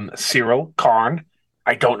Cyril Karn.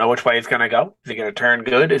 I don't know which way it's going to go. Is he going to turn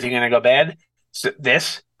good? Is he going to go bad? So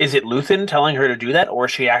is it Luthen telling her to do that, or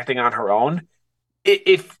is she acting on her own?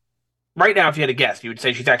 If right now, if you had to guess, you would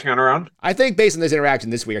say she's acting on her own? I think based on this interaction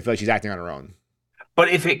this week, I feel like she's acting on her own. But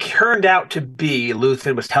if it turned out to be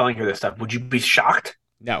Luthen was telling her this stuff, would you be shocked?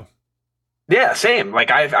 No. Yeah, same.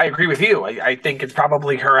 Like, I agree with you. I think it's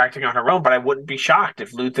probably her acting on her own, but I wouldn't be shocked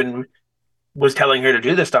if Luthen was telling her to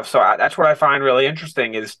do this stuff. So that's what I find really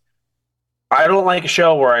interesting is I don't like a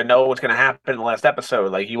show where I know what's going to happen in the last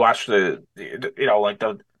episode. Like, you watch the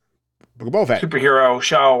superhero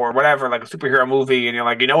show or whatever, like a superhero movie, and you're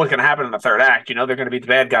like, you know what's going to happen in the third act. You know they're going to beat the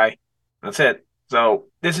bad guy. That's it. So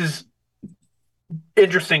this is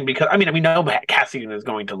interesting because, I mean, we know Cassian is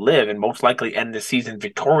going to live and most likely end the season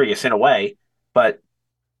victorious in a way, but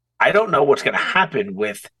I don't know what's going to happen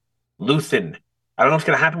with Luthen. I don't know what's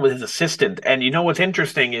going to happen with his assistant. And you know what's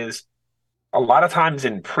interesting is a lot of times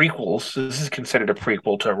in prequels, this is considered a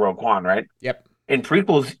prequel to Rogue One, right? Yep. In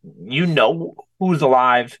prequels, you know who's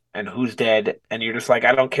alive and who's dead, and you're just like,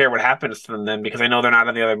 I don't care what happens to them because I know they're not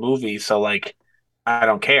in the other movies, so, like, I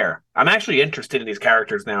don't care. I'm actually interested in these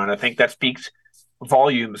characters now, and I think that speaks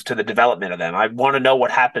volumes to the development of them. I want to know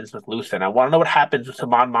what happens with Luthen. I want to know what happens with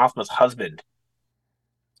Mon Mothma's husband.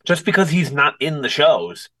 Just because he's not in the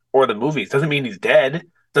shows or the movies doesn't mean he's dead.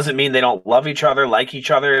 Doesn't mean they don't love each other, like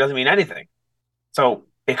each other. It doesn't mean anything. So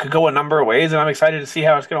it could go a number of ways, and I'm excited to see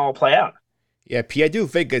how it's going to all play out. Yeah, P, I do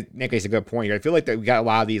think that Nick makes a good point here. I feel like that we got a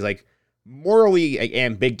lot of these like morally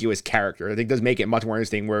ambiguous character. I think does make it much more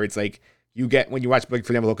interesting. Where it's like you get when you watch, like,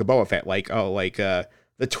 for example, look at Boba Fett, like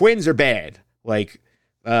the twins are bad, like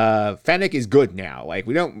Fennec is good now. Like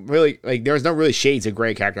we don't really like there's no really shades of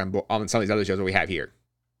gray character on some of these other shows that we have here.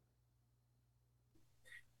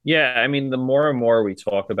 Yeah, I mean, the more and more we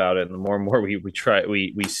talk about it, and the more and more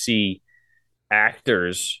we see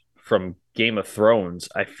actors from Game of Thrones,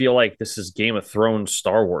 I feel like this is Game of Thrones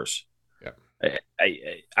Star Wars.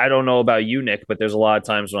 I don't know about you, Nick, but there's a lot of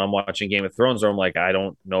times when I'm watching Game of Thrones where I'm like, I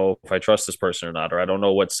don't know if I trust this person or not, or I don't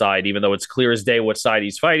know what side, even though it's clear as day what side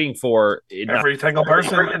he's fighting for. Every single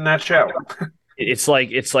person in that show. It's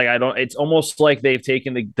like I don't. It's almost like they've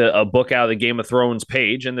taken a book out of the Game of Thrones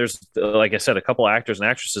page, and there's, like I said, a couple of actors and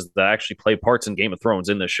actresses that actually play parts in Game of Thrones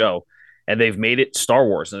in the show, and they've made it Star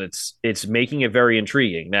Wars, and it's making it very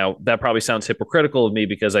intriguing. Now that probably sounds hypocritical of me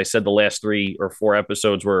because I said the last 3 or 4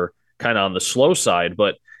 episodes were kind of on the slow side,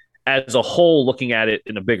 but as a whole, looking at it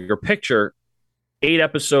in a bigger picture, 8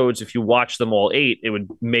 episodes, if you watch them all 8, it would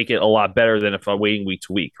make it a lot better than if I'm waiting week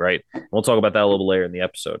to week, right? We'll talk about that a little bit later in the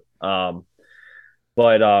episode.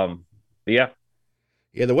 But yeah.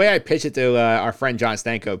 Yeah, the way I pitched it to our friend John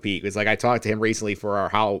Stanko, Pete, was like I talked to him recently for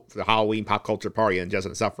the Halloween pop culture party and Just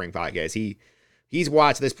and Suffering podcast. He's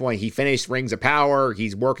watched at this point. He finished Rings of Power.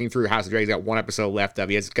 He's working through House of Dragons. He's got 1 episode left of.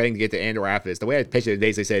 He's getting to get to Andor after this. The way I pitched it today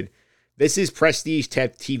is I said, this is prestige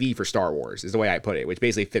TV for Star Wars, is the way I put it, which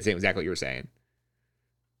basically fits in exactly what you were saying.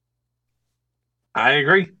 I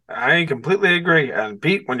agree. I completely agree. And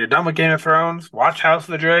Pete, when you're done with Game of Thrones, watch House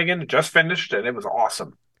of the Dragon. It just finished, and it was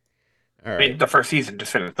awesome. All right. I mean, the first season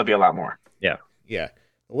just finished. There'll be a lot more. Yeah. The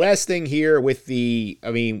last thing here with we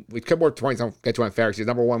could more points on get to on Ferrex.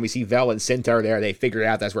 Number 1, we see Vel and Cinta are there. They figured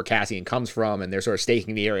out that's where Cassian comes from, and they're sort of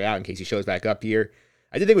staking the area out in case he shows back up here.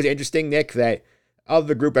 I did think it was interesting, Nick, that of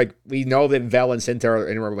the group, like we know that Vel and Cinta are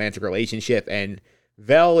in a romantic relationship, and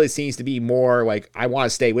Vel seems to be more like, I want to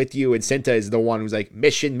stay with you, and Cinta is the one who's like,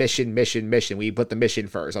 mission. We put the mission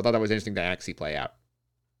first. I thought that was interesting to actually play out.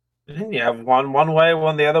 You have one way,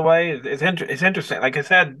 one the other way. It's interesting. Like I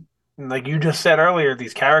said, like you just said earlier,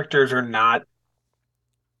 these characters are not.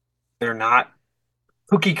 They're not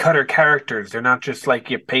cookie cutter characters. They're not just like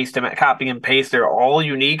you paste them, copy and paste. They're all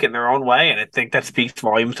unique in their own way, and I think that speaks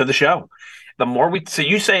volumes to the show. The more we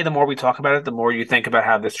talk about it, the more you think about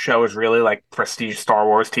how this show is really like prestige Star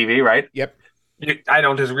Wars TV, right? Yep. I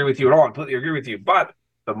don't disagree with you at all. I completely agree with you. But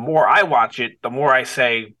the more I watch it, the more I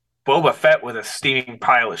say Boba Fett was a steaming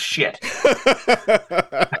pile of shit.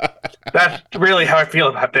 That's really how I feel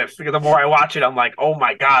about this. Because the more I watch it, I'm like, oh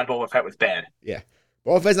my God, Boba Fett was bad. Yeah.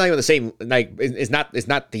 Boba Fett's not even the same. Like, it's not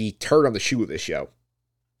the turd on the shoe of this show.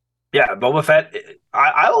 Yeah, Boba Fett.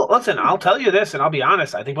 I'll tell you this, and I'll be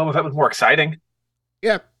honest. I think Boba Fett was more exciting.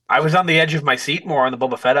 Yeah, I was on the edge of my seat more on the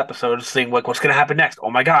Boba Fett episode, seeing like what's going to happen next. Oh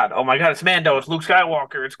my god! It's Mando, it's Luke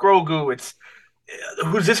Skywalker, it's Grogu, it's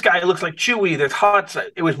who's this guy? It looks like Chewie. There's Hutts.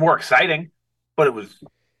 It was more exciting, but it was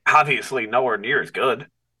obviously nowhere near as good.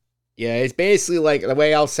 Yeah, it's basically like the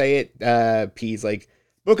way I'll say it. P's like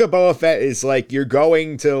Book of Boba Fett is like you're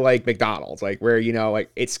going to like McDonald's, like where like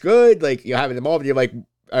it's good, like you have it in the moment, you're like.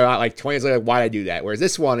 Like 20 years later, why'd I do that? Whereas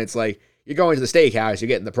this one, it's like you're going to the steakhouse, you're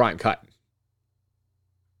getting the prime cut.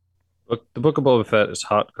 Look, the Book of Boba Fett is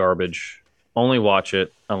hot garbage. Only watch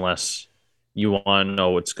it unless you want to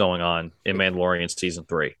know what's going on in Mandalorian season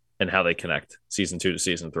 3 and how they connect season 2 to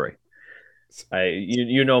season 3.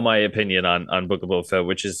 You know my opinion on Book of Boba Fett,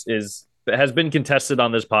 which has been contested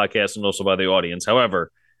on this podcast and also by the audience.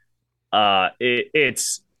 However,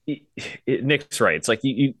 Nick's right. It's like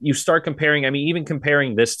you start comparing. I mean, even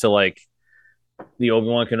comparing this to like the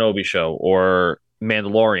Obi-Wan Kenobi show or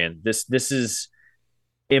Mandalorian. This is,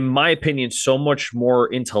 in my opinion, so much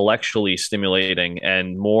more intellectually stimulating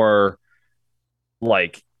and more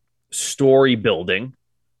like story building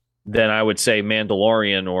than I would say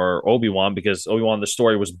Mandalorian or Obi-Wan, because Obi-Wan, the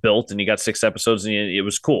story was built and you got 6 episodes and it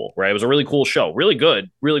was cool, right? It was a really cool show, really good,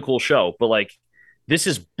 really cool show. But like this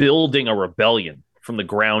is building a rebellion from the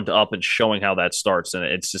ground up and showing how that starts. And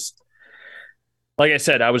it's just, like I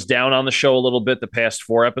said, I was down on the show a little bit the past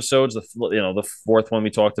 4 episodes. The 4th one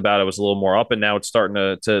we talked about, I was a little more up, and now it's starting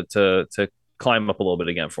to climb up a little bit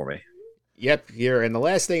again for me. Yep, here. And the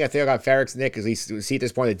last thing I think about Ferrex, Nick, is we see at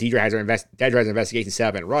this point that Dedra has her investigation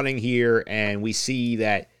 7 running here, and we see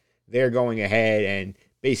that they're going ahead and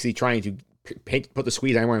basically trying to put the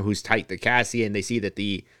squeeze on anyone who's tight to Cassian. They see that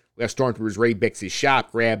we have Stormtroopers raid Bix's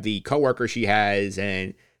shop, grab the coworker she has,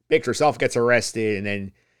 and Bix herself gets arrested, and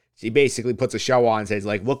then she basically puts a show on and says,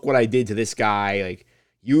 like, look what I did to this guy. Like,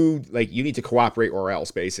 you need to cooperate or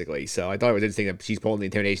else, basically. So I thought it was interesting that she's pulling the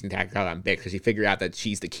intimidation tactic out on Bix because she figured out that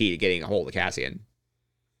she's the key to getting a hold of Cassian.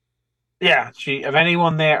 Yeah, of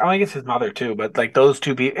anyone there, I guess his mother too, but like those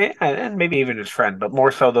two people, and maybe even his friend, but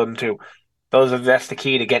more so them two. That's the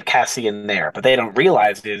key to get Cassian there. But they don't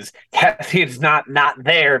realize is Cassian's not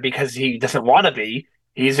there because he doesn't want to be.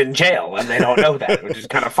 He's in jail, and they don't know that, which is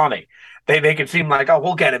kind of funny. They make it seem like, oh,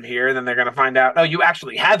 we'll get him here, and then they're going to find out, no, you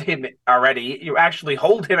actually have him already. You actually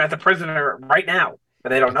hold him as a prisoner right now, but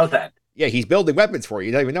they don't know that. Yeah, he's building weapons for you.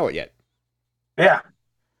 You don't even know it yet. Yeah.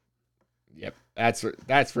 Yep,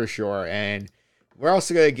 that's for sure. And we're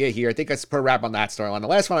also going to get here. I think let's put a wrap on that storyline. The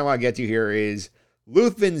last one I want to get to here is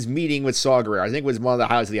Luthen's meeting with Saw Gerrera. I think it was one of the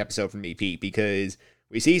highlights of the episode for me, Pete, because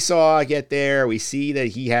we see Saw get there. We see that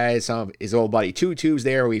he has some of his old buddy Two Tubes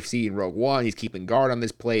there. We've seen Rogue One. He's keeping guard on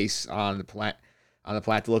this place on the planet.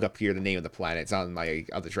 To look up here the name of the planet. It's on my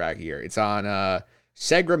other track here. It's on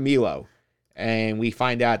Segra Milo. And we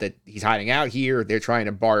find out that he's hiding out here. They're trying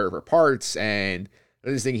to barter for parts. And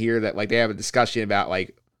there's this thing here that they have a discussion about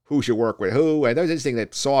who should work with who. And there's this thing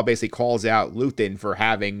that Saw basically calls out Luthen for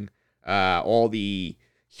having all the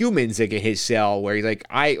humans in his cell, where he's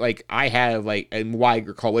I have a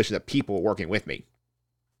wider coalition of people working with me.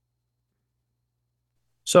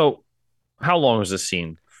 So, how long was this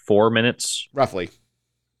scene? 4 minutes, roughly.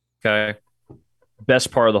 Okay.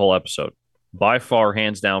 Best part of the whole episode, by far,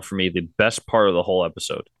 hands down for me, the best part of the whole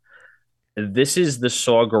episode. This is the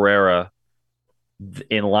Saw Gerrera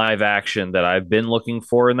in live action that I've been looking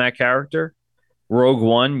for in that character. Rogue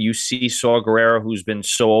One, you see Saw Gerrera, who's been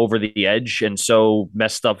so over the edge and so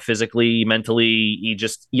messed up physically, mentally.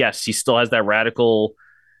 He still has that radical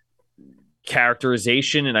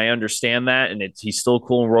characterization, and I understand that, and he's still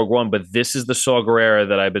cool in Rogue One, but this is the Saw Gerrera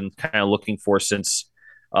that I've been kind of looking for since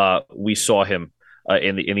we saw him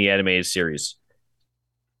in the animated series.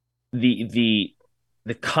 The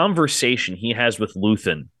conversation he has with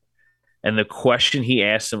Luthen and the question he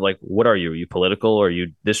asks him, what are you? Are you political? Are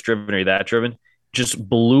you this driven? Are you that driven? Just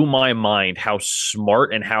blew my mind how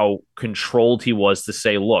smart and how controlled he was to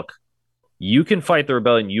say, look, you can fight the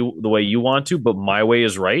rebellion the way you want to, but my way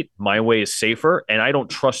is right. My way is safer, and I don't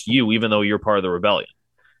trust you, even though you're part of the rebellion.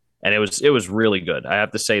 And it was really good. I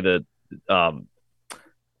have to say that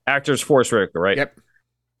actor's Forrest Whitaker, right? Yep.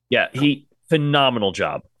 Yeah, phenomenal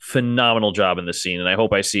job in this scene, and I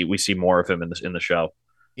hope we see more of him in the show.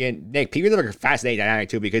 Yeah, Nick, people are fascinating dynamic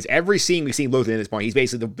too, because every scene we've seen Luthen at this point, he's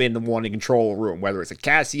basically been the one in control of the room, whether it's a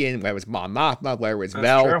Cassian, whether it's Mon Mothma, whether it's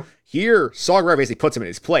Vel. True. Here, Saw Gerrera basically puts him in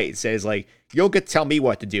his place, says you don't get to tell me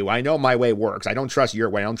what to do. I know my way works. I don't trust your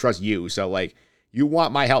way. I don't trust you. So you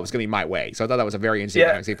want my help, it's gonna be my way. So I thought that was a very interesting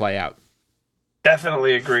thing to play out.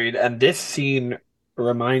 Definitely agreed. And this scene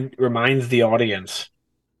reminds the audience.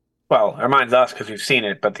 Well, it reminds us because we've seen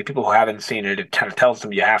it, but the people who haven't seen it, it kind of tells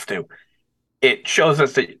them you have to. It shows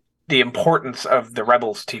us the importance of the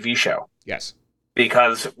Rebels TV show. Yes.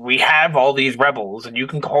 Because we have all these rebels, and you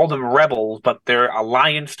can call them rebels, but their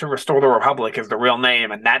Alliance to Restore the Republic is the real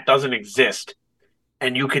name, and that doesn't exist.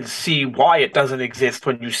 And you can see why it doesn't exist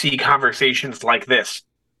when you see conversations like this.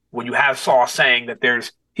 When you have Saw saying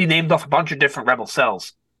that he named off a bunch of different rebel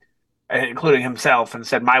cells, including himself, and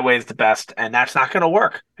said, my way is the best, and that's not going to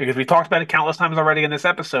work. Because we talked about it countless times already in this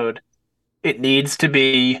episode. It needs to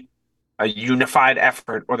be a unified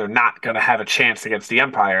effort, or they're not going to have a chance against the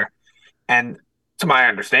Empire. And to my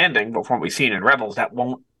understanding, but from what we've seen in Rebels, that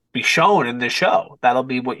won't be shown in this show. That'll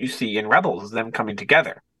be what you see in Rebels, is them coming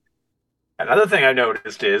together. Another thing I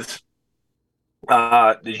noticed is,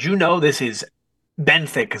 did you know this is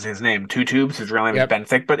Benthic is his name? Two Tubes, his real name is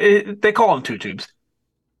Benthic, but they call him Two Tubes.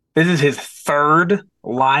 This is his third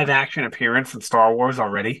live-action appearance in Star Wars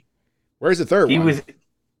already. Where's the third one?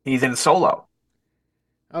 He's in Solo.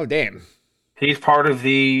 Oh, damn. He's part of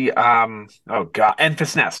the,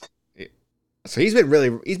 Enfys Nest. So he's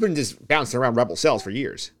been just bouncing around Rebel cells for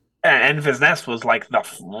years. And Enfys Nest was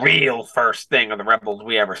the real first thing of the Rebels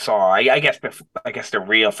we ever saw. I guess the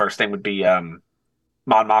real first thing would be Mon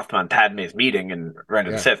Mothma and Padme's meeting in Revenge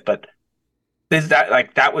of the Sith, but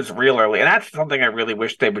that was real early, and that's something I really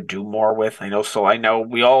wish they would do more with. I know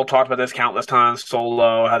we all talked about this countless times.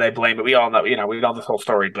 Solo, how they blame it. We all know, we know this whole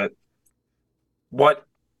story, but what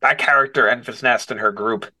that character, Enfys Nest, and her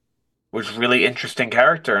group was really interesting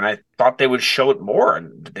character, and I thought they would show it more,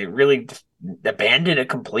 and they really abandoned it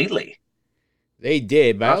completely. They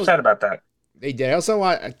did, but I'm upset about that. They did. I also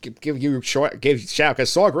want to give shout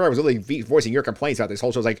because Saw Gerrera was really voicing your complaints about this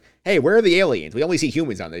whole show. It's hey, where are the aliens? We only see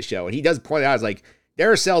humans on this show, and he does point out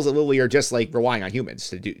there are cells that literally are just relying on humans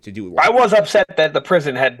to do. I was upset that the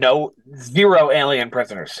prison had zero alien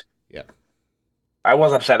prisoners. Yeah. I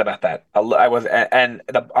was upset about that. I was, and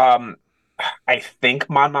the I think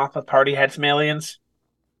Mon Mothma party had some aliens.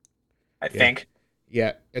 I Yeah. think,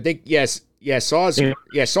 Yeah, I think yes. Yeah, Saw's.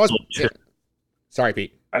 Yeah, Saw's. Yeah. Sorry,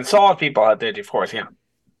 Pete. and solid people out there, of course. Yeah,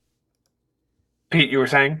 Pete, you were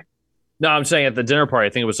saying? No, I'm saying at the dinner party, I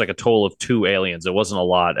think it was like a total of 2 aliens. It wasn't a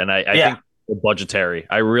lot, and I Yeah. think it's budgetary.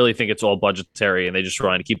 I really think it's all budgetary, and they just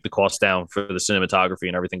trying to keep the costs down for the cinematography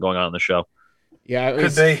and everything going on in the show. Yeah,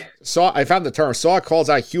 Could be. Saw. I found the term. Saw calls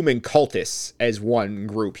out human cultists as one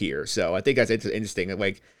group here, so I think that's interesting.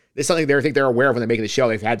 Like, this is something I think they're aware of when they're making the show.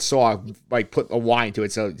 They've had Saw like put a line to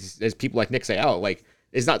it, so as people like Nick say, oh, like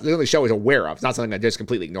it's not something the show is aware of. It's not something they're just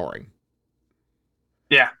completely ignoring.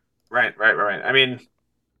 Yeah, right. I mean,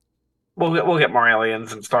 we'll get more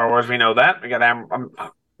aliens in Star Wars. We know that. We got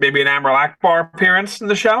maybe an Amber Akbar appearance in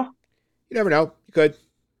the show. You never know. You could.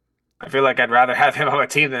 I feel like I'd rather have him on my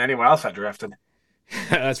team than anyone else I drafted.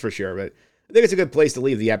 That's for sure. But I think it's a good place to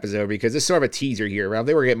leave the episode because it's sort of a teaser here. Well,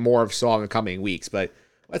 they were getting more of Saw in the coming weeks, but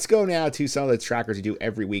let's go now to some of the trackers we do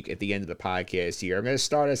every week at the end of the podcast here. I'm going to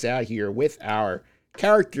start us out here with our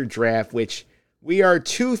character draft, which we are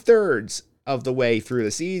 2/3 of the way through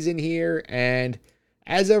the season here. And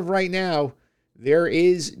as of right now, there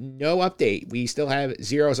is no update. We still have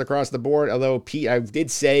zeros across the board. Although, Pete, I did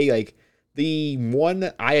say, like, the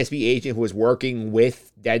one ISB agent who was working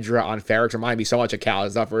with Dedra on Ferrix reminded me so much of Cal.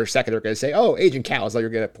 It's not for a second they're going to say, oh, Agent Cal. It's like you're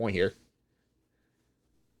going to get a point here.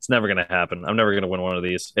 It's never going to happen. I'm never going to win one of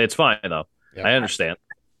these. It's fine, though. Yeah. I understand.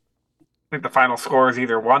 I think the final score is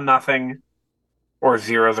either 1-0 or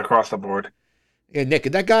zeros across the board. Yeah, Nick,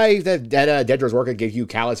 did that guy that Dedra's working give you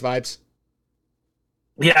Callus vibes?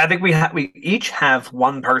 Yeah, I think we each have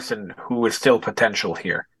one person who is still potential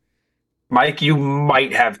here. Mike, you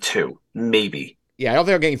might have 2, maybe. Yeah, I don't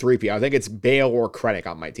think I'm getting 3P. I think it's Bale or Krennic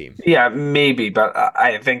on my team. Yeah, maybe, but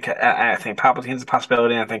I think Palpatine's a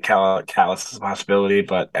possibility. I think Callus is a possibility,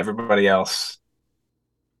 but everybody else,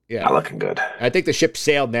 Yeah, not looking good. I think the ship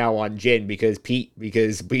sailed now on Jin because we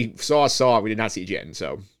saw we did not see Jin.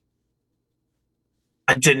 So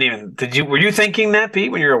I didn't even. Were you thinking that,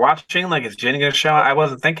 Pete, when you were watching? Like, is Jin going to show up? I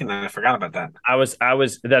wasn't thinking that. I forgot about that. I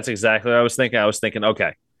was. That's exactly what I was thinking. I was thinking,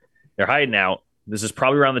 okay, they're hiding out. This is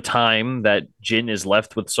probably around the time that Jin is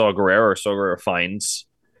left with Saw Gerrera, or Saw Gerrera finds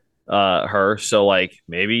her. So, like,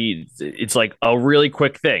 maybe it's like a really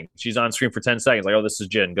quick thing. She's on screen for 10 seconds. Like, oh, this is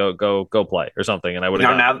Jin. Go play or something. And I would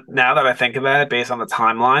have. Now that I think about it, based on the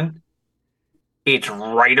timeline, it's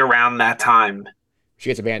right around that time she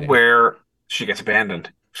gets abandoned. where she gets abandoned.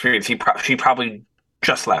 She probably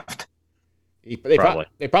just left. They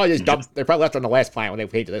probably just dumped. They probably left on the last planet when they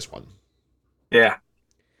came to this one. Yeah.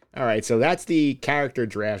 All right, so that's the character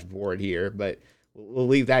draft board here, but we'll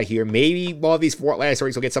leave that here. Maybe one of these 4 last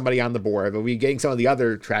stories will get somebody on the board, but we're getting some of the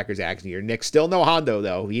other trackers action here. Nick, still no Hondo,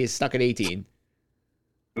 though. He is stuck at 18.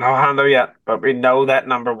 No Hondo yet, but we know that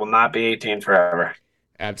number will not be 18 forever.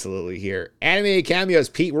 Absolutely here. Animated cameos,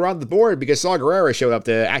 Pete, we're on the board because Saw Gerrera showed up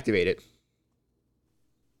to activate it.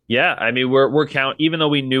 Yeah, I mean, we're even though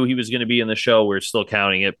we knew he was going to be in the show, we're still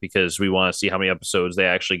counting it because we want to see how many episodes they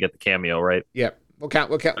actually get the cameo, right? Yep. We'll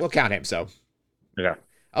count him, so. Okay.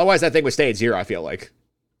 Otherwise, that thing would stay at 0, I feel like.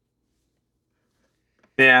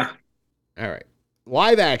 Yeah. All right.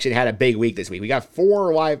 Live action had a big week this week. We got up to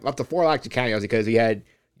 4 live action cameos because we had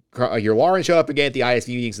your Lauren show up again at the ISV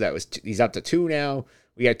meeting, so he's up to 2 now.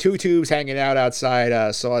 We had 2 tubes hanging out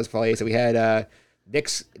outside Saw's place, so we had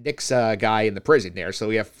Nick's guy in the prison there. So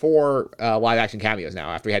we have 4 live action cameos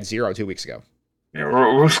now after we had 0 2 weeks ago. Yeah,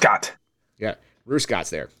 Ruscott. Yeah,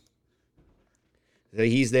 Ruscott's there. So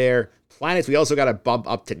he's there. Planets, we also got a bump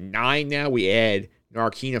up to 9 now. We add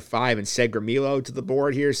Narkina 5 and Segra Milo to the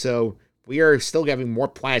board here, so we are still having more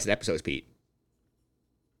planets than episodes, Pete.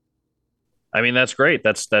 I mean, that's great.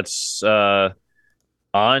 That's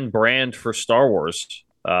on brand for Star Wars.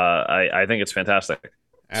 I think it's fantastic.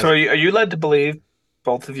 So are you led to believe,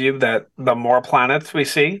 both of you, that the more planets we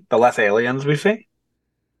see, the less aliens we see?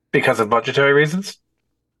 Because of budgetary reasons?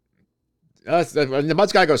 The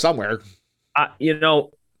mud's got to go somewhere.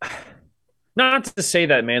 Not to say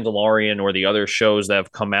that Mandalorian or the other shows that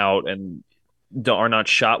have come out and are not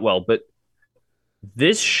shot well, but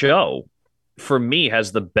this show, for me,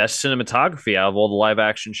 has the best cinematography out of all the live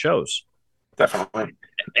action shows. Definitely.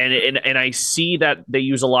 And I see that they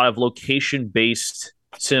use a lot of location based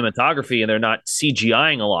cinematography and they're not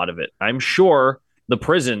CGIing a lot of it. I'm sure the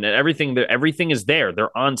prison and everything is there.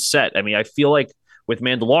 They're on set. I mean, I feel like with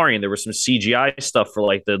Mandalorian, there was some CGI stuff for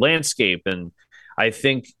like the landscape, and I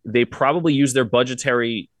think they probably use their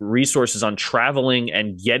budgetary resources on traveling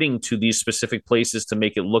and getting to these specific places to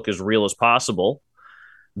make it look as real as possible.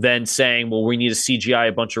 than saying, well, we need to CGI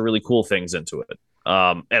a bunch of really cool things into it.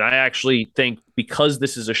 And I actually think because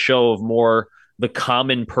this is a show of more the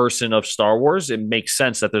common person of Star Wars, it makes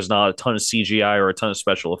sense that there's not a ton of CGI or a ton of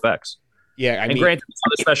special effects. Yeah, and granted, a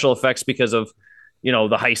ton of special effects because of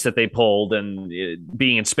the heist that they pulled and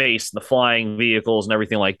being in space, and the flying vehicles and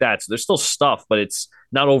everything like that. So there's still stuff, but it's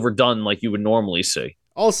not overdone like you would normally see.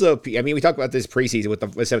 Also, I mean, we talked about this preseason with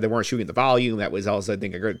they weren't shooting the volume. That was also, I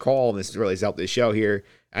think, a good call, and this really has helped this show here.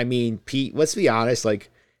 I mean, Pete, let's be honest. Like,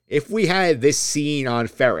 if we had this scene on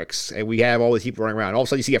Ferrix and we have all these people running around, all of a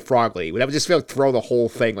sudden you see a frog lady, would that just feel like throw the whole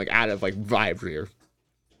thing like out of like vibe here?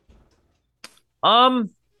 I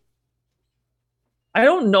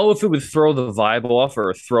don't know if it would throw the vibe off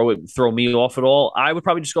or throw me off at all. I would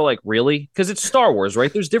probably just go like, really? Because it's Star Wars,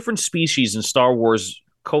 right? There's different species in Star Wars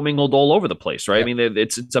commingled all over the place, right? Yeah. I mean,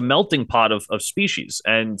 it's a melting pot of species,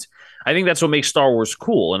 and I think that's what makes Star Wars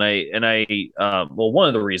cool. Well, one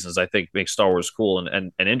of the reasons I think makes Star Wars cool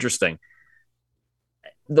and interesting.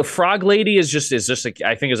 The frog lady is just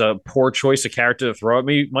I think is a poor choice of character to throw at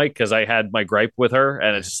me, Mike, because I had my gripe with her,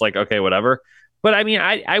 and it's just like, okay, whatever. But I mean,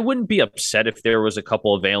 I wouldn't be upset if there was a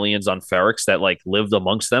couple of aliens on Ferrix that like lived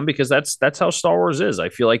amongst them, because that's how Star Wars is. I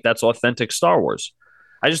feel like that's authentic Star Wars.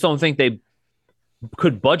 I just don't think they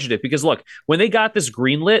could budget it, because look, when they got this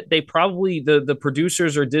greenlit, they probably the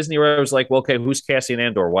producers or Disney was like, well, okay, who's Cassian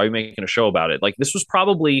Andor? Why are you making a show about it? Like, this was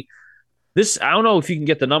probably this. I don't know if you can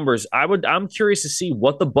get the numbers. I'm curious to see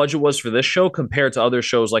what the budget was for this show compared to other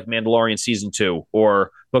shows like Mandalorian season 2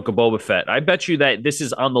 or Book of Boba Fett. I bet you that this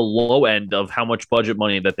is on the low end of how much budget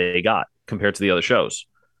money that they got compared to the other shows.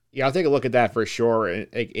 Yeah, I'll take a look at that for sure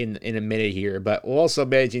in a minute here. But we'll also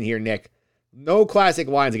mention here, Nick, no classic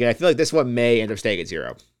lines again. I feel like this one may end up staying at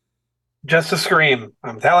 0. Just a scream.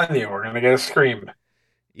 I'm telling you, we're going to get a scream.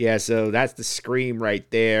 Yeah, so that's the scream right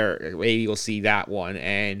there. Maybe you'll see that one.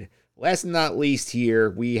 And last but not least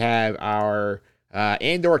here, we have our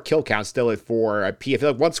Andor kill count still at 4. I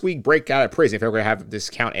feel like once we break out of prison, I feel like we're going to have this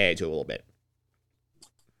count add to a little bit.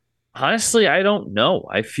 Honestly, I don't know.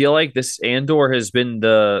 I feel like this Andor has been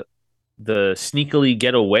the sneakily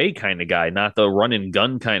get away kind of guy, not the run and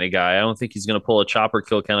gun kind of guy. I don't think he's going to pull a chopper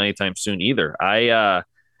kill count anytime soon either. I'm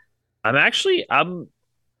I don't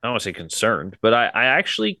want to say concerned, but I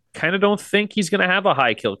actually kind of don't think he's going to have a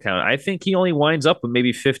high kill count. I think he only winds up with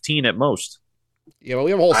maybe 15 at most. Yeah, well,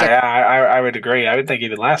 we have a whole second. I would agree. I would think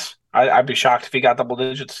even less. I'd be shocked if he got double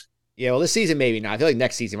digits. Yeah, well, this season maybe not. I feel like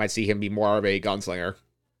next season might see him be more of a gunslinger.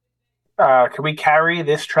 Can we carry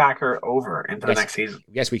this tracker over into the next season?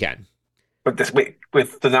 Yes, we can.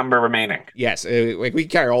 With the number remaining. Yes, we can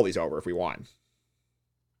carry all these over if we want.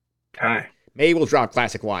 Okay. Maybe we'll drop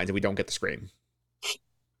classic lines if we don't get the scream.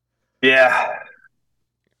 Yeah.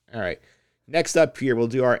 All right. Next up here, we'll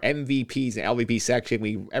do our MVPs and LVP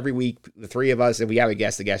section. Every week, the three of us, and we have a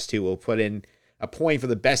guest too, we'll put in a point for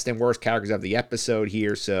the best and worst characters of the episode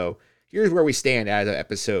here. So here's where we stand as of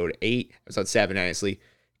episode 7, honestly.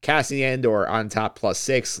 Cassian Andor on top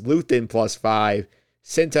 +6, Luthen +5,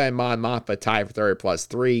 Cinta and Mon Mothma tied for third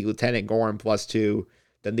 +3, Lieutenant Gorn +2.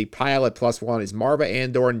 Then the pilot +1 is Marva,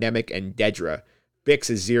 Andor, Nemec, and Dedra. Bix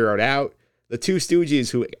is zeroed out. The two Stooges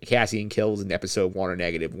who Cassian kills in episode 1 are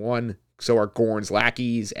 -1. So are Gorn's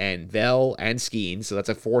lackeys and Vel and Skeen. So that's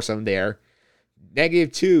a foursome there.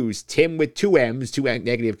 -2s, Tim with 2 M's, 2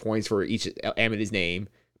 negative points for each M in his name.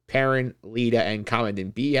 Perrin, Lita, and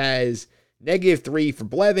Commandant B has -3 for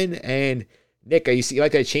Blevin. And Nick, you see, you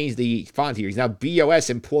like to change the font here. He's now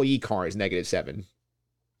BOS employee car is -7.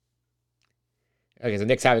 Okay, so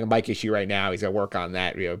Nick's having a mic issue right now. He's got to work on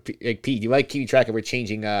that. Pete, do you like keeping track of we're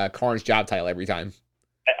changing Karn's job title every time?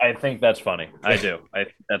 I think that's funny. I do.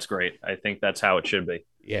 That's great. I think that's how it should be.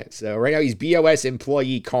 Yeah, so right now he's BOS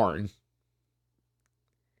employee Karn.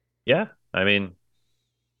 Yeah, I mean,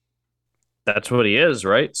 that's what he is,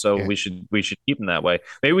 right? So yeah. we should keep him that way.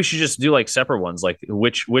 Maybe we should just do like separate ones, like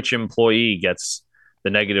which employee gets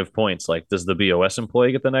the negative points. Like, does the BOS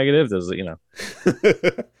employee get the negative? Does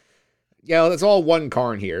it, Yeah, that's all one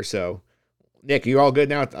Karn here. So, Nick, you all good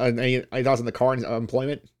now? Any thoughts on the Karn's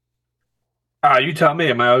employment? You tell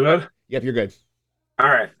me. Am I all good? Yep, you're good. All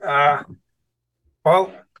right.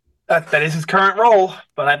 Well, that is his current role,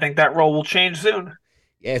 but I think that role will change soon.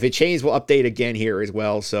 Yeah, if it changes, we'll update again here as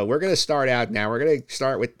well. So we're going to start out now. We're going to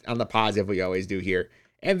start with on the positive we always do here.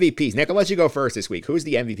 MVPs. Nick, I'll let you go first this week. Who's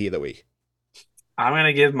the MVP of the week? I'm going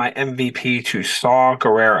to give my MVP to Saw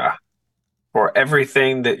Gerrera for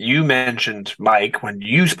everything that you mentioned, Mike, when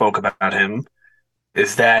you spoke about him,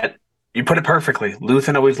 is that you put it perfectly.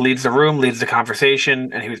 Luthen always leads the room, leads the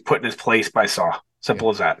conversation, and he was put in his place by Saw. Simple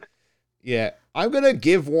as that. Yeah, I'm gonna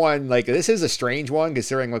give one, like, this is a strange one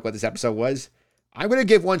considering like what this episode was. I'm gonna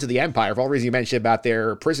give one to the Empire for all the reasons you mentioned about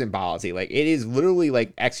their prison policy. Like, it is literally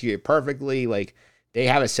like executed perfectly. Like, they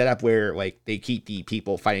have a setup where like they keep the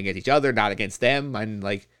people fighting against each other, not against them, and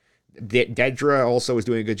like Dedra also is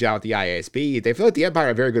doing a good job with the ISB. They feel like the Empire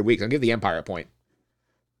had very good weeks. I'll give the Empire a point.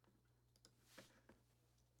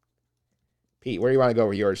 Pete, where do you want to go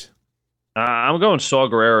with yours? I'm going Saw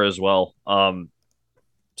Gerrera as well.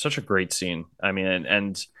 Such a great scene. I mean,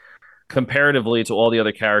 and comparatively to all the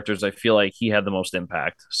other characters, I feel like he had the most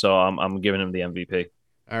impact. So I'm giving him the MVP.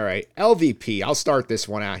 All right, LVP. I'll start this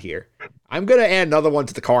one out here. I'm gonna add another one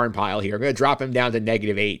to the Karn pile here. I'm gonna drop him down to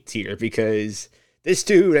 -8 tier because this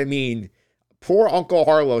dude, I mean, poor Uncle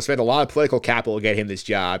Harlow spent a lot of political capital to get him this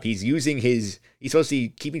job. He's supposed to be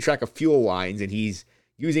keeping track of fuel lines, and he's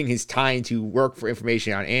using his time to work for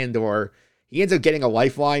information on Andor. He ends up getting a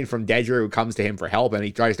lifeline from Dedra, who comes to him for help, and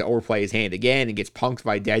he tries to overplay his hand again and gets punked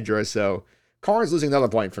by Dedra. So Karn's losing another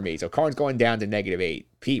point for me. So Karn's going down to -8.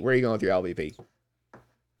 Pete, where are you going with your LVP?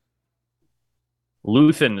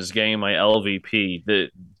 Luthen is getting my LVP.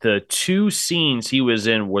 The two scenes he was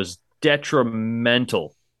in was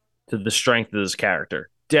detrimental to the strength of this character.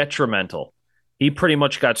 Detrimental. He pretty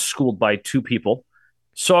much got schooled by two people.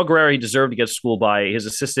 Saw Gerrera, he deserved to get schooled by his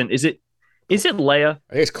assistant. Is it Leia?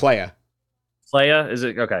 I think it's Clea. Leia? Is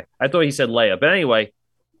it? Okay. I thought he said Leia. But anyway,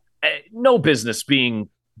 no business being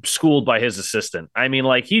schooled by his assistant. I mean,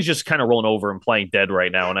 like, he's just kind of rolling over and playing dead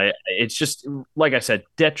right now. And it's just, like I said,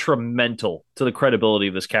 detrimental to the credibility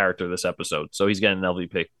of this character this episode. So he's getting an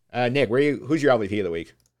LVP. Nick, who's your LVP of the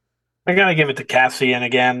week? I gotta give it to Cassian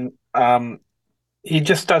again. He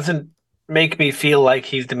just doesn't make me feel like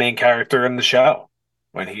he's the main character in the show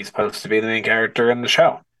when he's supposed to be the main character in the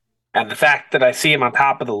show. And the fact that I see him on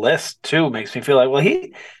top of the list too makes me feel like, well,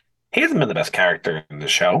 he hasn't been the best character in the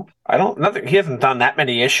show. He hasn't done that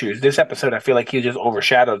many issues. This episode, I feel like he was just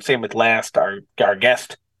overshadowed. Same with our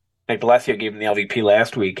guest, Nick D'Alessio, gave him the LVP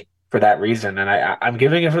last week for that reason. And I'm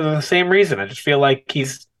giving it for the same reason. I just feel like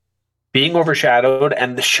he's being overshadowed,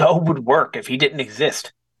 and the show would work if he didn't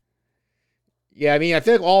exist. Yeah, I mean, I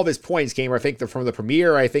feel like all of his points came, I think, from the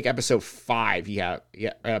premiere. I think episode 5, he had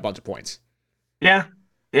a bunch of points. Yeah,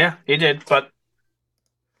 he did. But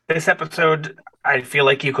this episode, I feel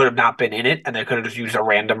like you could have not been in it, and they could have just used a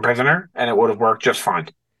random prisoner, and it would have worked just fine.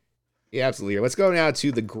 Yeah, absolutely. Let's go now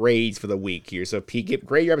to the grades for the week here. So, Pete,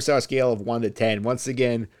 grade your episode on a scale of 1 to 10. Once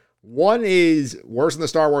again, 1 is worse than the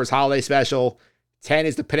Star Wars Holiday Special. 10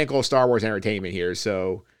 is the pinnacle of Star Wars entertainment here.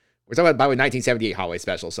 So, we're talking about the 1978 Holiday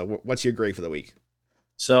Special. So, what's your grade for the week?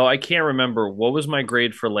 So, I can't remember. What was my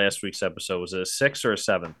grade for last week's episode? Was it a 6 or a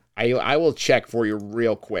 7? I will check for you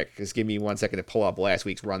real quick. Just give me 1 second to pull up last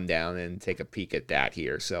week's rundown and take a peek at that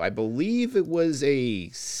here. So, I believe it was a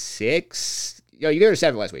 6. You gave it a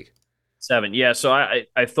 7 last week. 7. Yeah, so I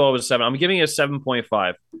thought it was 7. I'm giving it a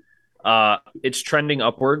 7.5. It's trending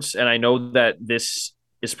upwards, and I know that this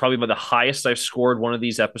is probably the highest I've scored one of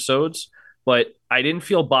these episodes, but I didn't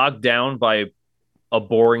feel bogged down by a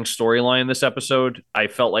boring storyline this episode. I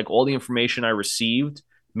felt like all the information I received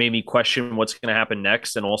made me question what's going to happen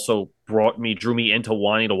next, and also drew me into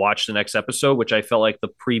wanting to watch the next episode, which I felt like the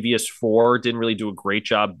previous 4 didn't really do a great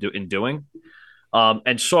job in doing.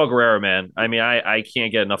 And Saw Gerrera, man, I mean, I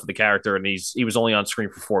can't get enough of the character, and he was only on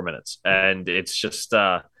screen for 4 minutes, and it's just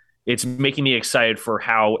it's making me excited for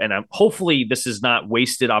how, and hopefully this is not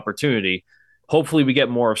wasted opportunity. Hopefully we get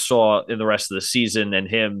more of Saw in the rest of the season, and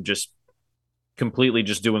him just completely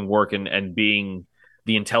just doing work and being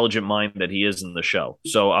the intelligent mind that he is in the show.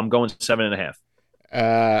 So I'm going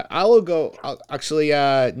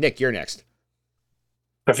 7.5. Nick, you're next.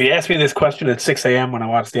 If you asked me this question at 6 a.m. when I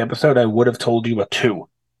watched the episode, I would have told you a 2.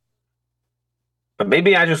 But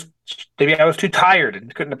maybe I was too tired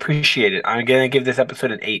and couldn't appreciate it. I'm going to give this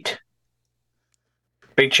episode an 8.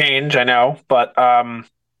 Big change, I know, but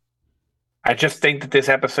I just think that this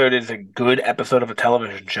episode is a good episode of a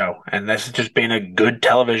television show, and this has just been a good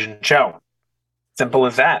television show. Simple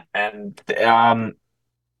as that. And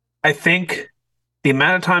I think the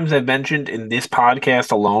amount of times I've mentioned in this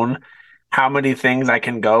podcast alone how many things I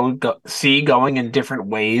can see going in different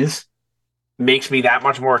ways makes me that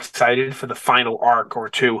much more excited for the final arc or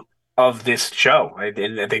 2 of this show. I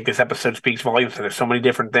think this episode speaks volumes. So there's so many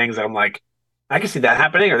different things that I'm like, I can see that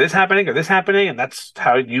happening, or this happening, or this happening, and that's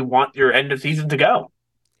how you want your end of season to go.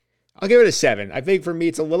 I'll give it a 7. I think for me,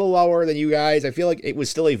 it's a little lower than you guys. I feel like it was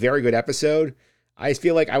still a very good episode. I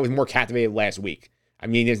feel like I was more captivated last week. I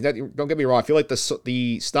mean, don't get me wrong. I feel like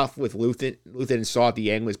the stuff with Luthen and Saw at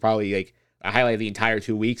the end was probably like a highlight of the entire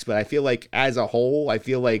 2 weeks. But I feel like as a whole, I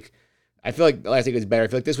feel like I feel like the last week was better. I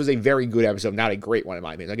feel like this was a very good episode, not a great one in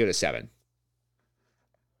my opinion. I'll give it a 7.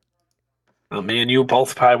 Well, me and you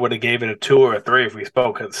both probably would have gave it a 2 or a 3 if we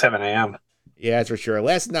spoke at 7 a.m. Yeah, that's for sure.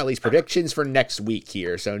 Last but not least, predictions for next week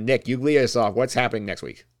here. So, Nick, you lead us off. What's happening next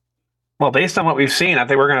week? Well, based on what we've seen, I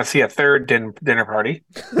think we're going to see a third dinner party.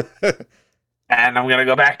 And I'm going to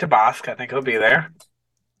go back to Bosk. I think he'll be there.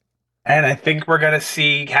 And I think we're going to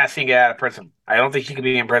see Cassian get out of prison. I don't think he could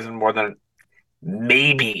be in prison more than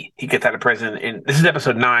maybe he gets out of prison this is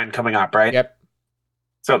episode 9 coming up, right? Yep.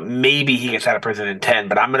 So maybe he gets out of prison in 10,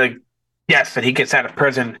 but I'm going to guess that he gets out of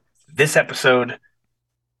prison this episode.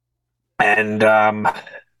 And I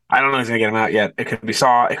don't know if he's going to get him out yet. It could be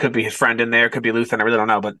Saw. It could be his friend in there. It could be Luthen. I really don't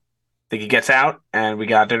know, but I think he gets out, and we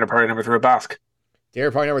got dinner party number 3 with Bosk.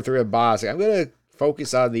 Dinner party number 3 with Bosk. I'm going to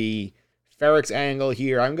focus on the Ferrex angle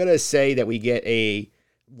here. I'm going to say that we get a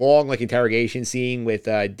long interrogation scene with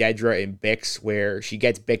Dedra and Bix where she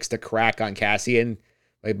gets Bix to crack on Cassian,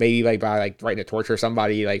 maybe by writing a torture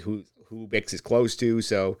somebody who Bix is close to.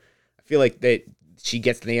 So I feel like that she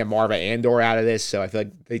gets the name of Marva Andor out of this. So I feel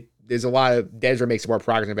like there's a lot of Dedra makes more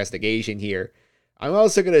progress in investigation here. I'm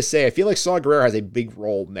also going to say, I feel like Saw Gerrera has a big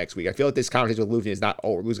role next week. I feel like this conversation with Luthen is not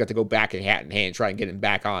over. Luthen's got to go back in hat in hand, try and get him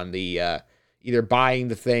back on the, either buying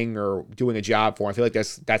the thing or doing a job for him. I feel like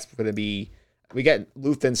that's going to be, we get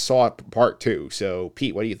Luthen Saw part 2. So,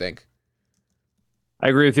 Pete, what do you think? I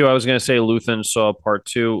agree with you. I was going to say Luthen Saw part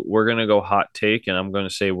 2. We're going to go hot take, and I'm going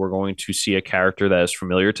to say we're going to see a character that is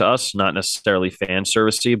familiar to us, not necessarily fan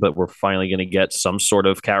servicey, but we're finally going to get some sort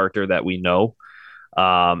of character that we know.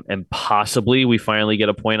 And possibly we finally get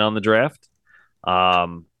a point on the draft.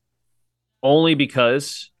 Only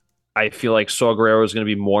because I feel like Saw Gerrera is going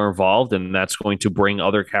to be more involved, and that's going to bring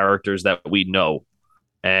other characters that we know.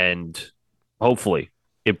 And hopefully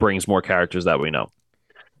it brings more characters that we know.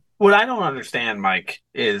 What I don't understand, Mike,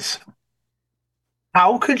 is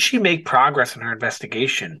how could she make progress in her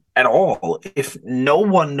investigation at all if no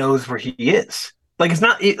one knows where he is? It's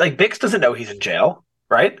not like Bix doesn't know he's in jail,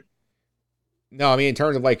 right? No, I mean, in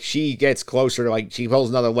terms of she gets closer to she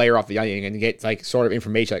pulls another layer off the onion and gets sort of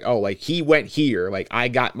information he went here. I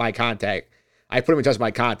got my contact. I put him in touch with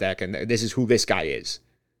my contact, and this is who this guy is.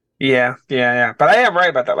 Yeah. But I am right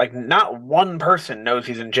about that. Not one person knows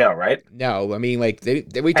he's in jail, right? No, I mean,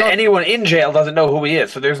 anyone in jail doesn't know who he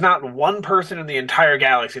is. So there's not one person in the entire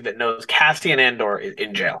galaxy that knows Cassian Andor is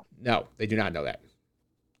in jail. No, they do not know that.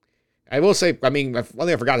 I will say, one thing I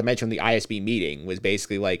forgot to mention in the ISB meeting was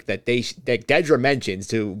basically that Dedra mentions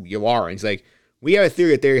to Yularen, he's we have a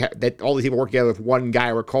theory that all these people work together with one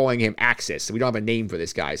guy. We're calling him Axis. So we don't have a name for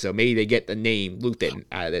this guy. So maybe they get the name Luthen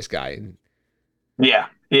out of this guy. Yeah.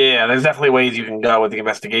 There's definitely ways you can go with the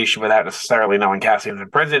investigation without necessarily knowing Cassian's in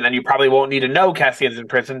prison. And you probably won't need to know Cassian's in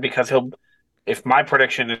prison because if my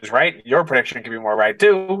prediction is right, your prediction could be more right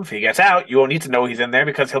too. If he gets out, you won't need to know he's in there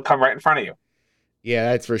because he'll come right in front of you.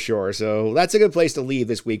 Yeah, that's for sure. So that's a good place to leave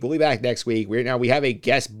this week. We'll be back next week. We have a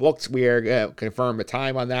guest booked. We are going to confirm a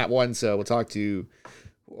time on that one. So we'll talk to,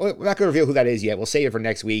 we're not going to reveal who that is yet. We'll save it for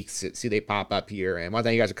next week. See they pop up here. And one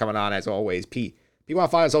thing you guys are coming on as always. Pete, if you want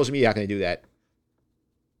to find on social media, how can they do that?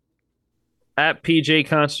 At PJ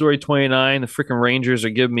Constory 29, the freaking Rangers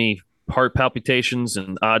are giving me heart palpitations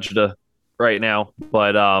and agita right now.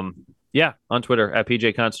 But yeah, on Twitter at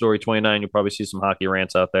PJ Constory 29, you'll probably see some hockey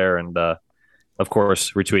rants out there, and of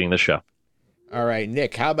course, retweeting the show. All right,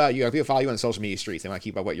 Nick, how about you? If people follow you on social media streets, they want to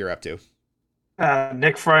keep up what you're up to.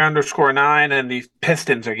 Nick Fry _9, and these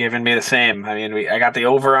Pistons are giving me the same. I mean, I got the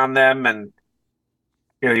over on them, and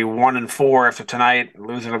 1-4 after tonight,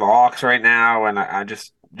 losing to the Hawks right now, and I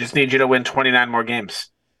just need you to win 29 more games.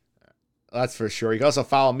 That's for sure. You can also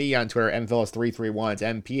follow me on Twitter, mphillips331. It's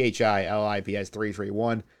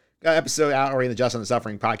MPHILIPS331. Got an episode out already in the Just on the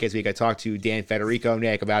Suffering podcast week. I talked to Dan Federico,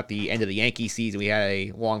 Nick, about the end of the Yankee season. We had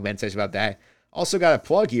a long vent session about that. Also got a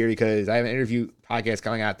plug here because I have an interview podcast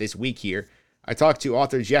coming out this week here. I talked to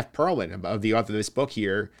author Jeff Pearlman, of the author of this book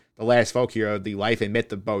here, The Last Folk Hero, The Life and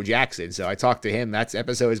Myth of Bo Jackson. So I talked to him. That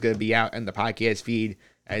episode is going to be out in the podcast feed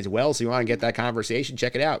as well. So you want to get that conversation,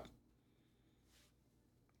 check it out.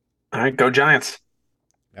 All right, go Giants.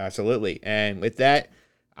 Absolutely. And with that,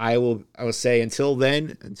 I will say until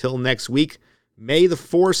then, until next week, may the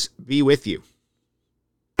Force be with you.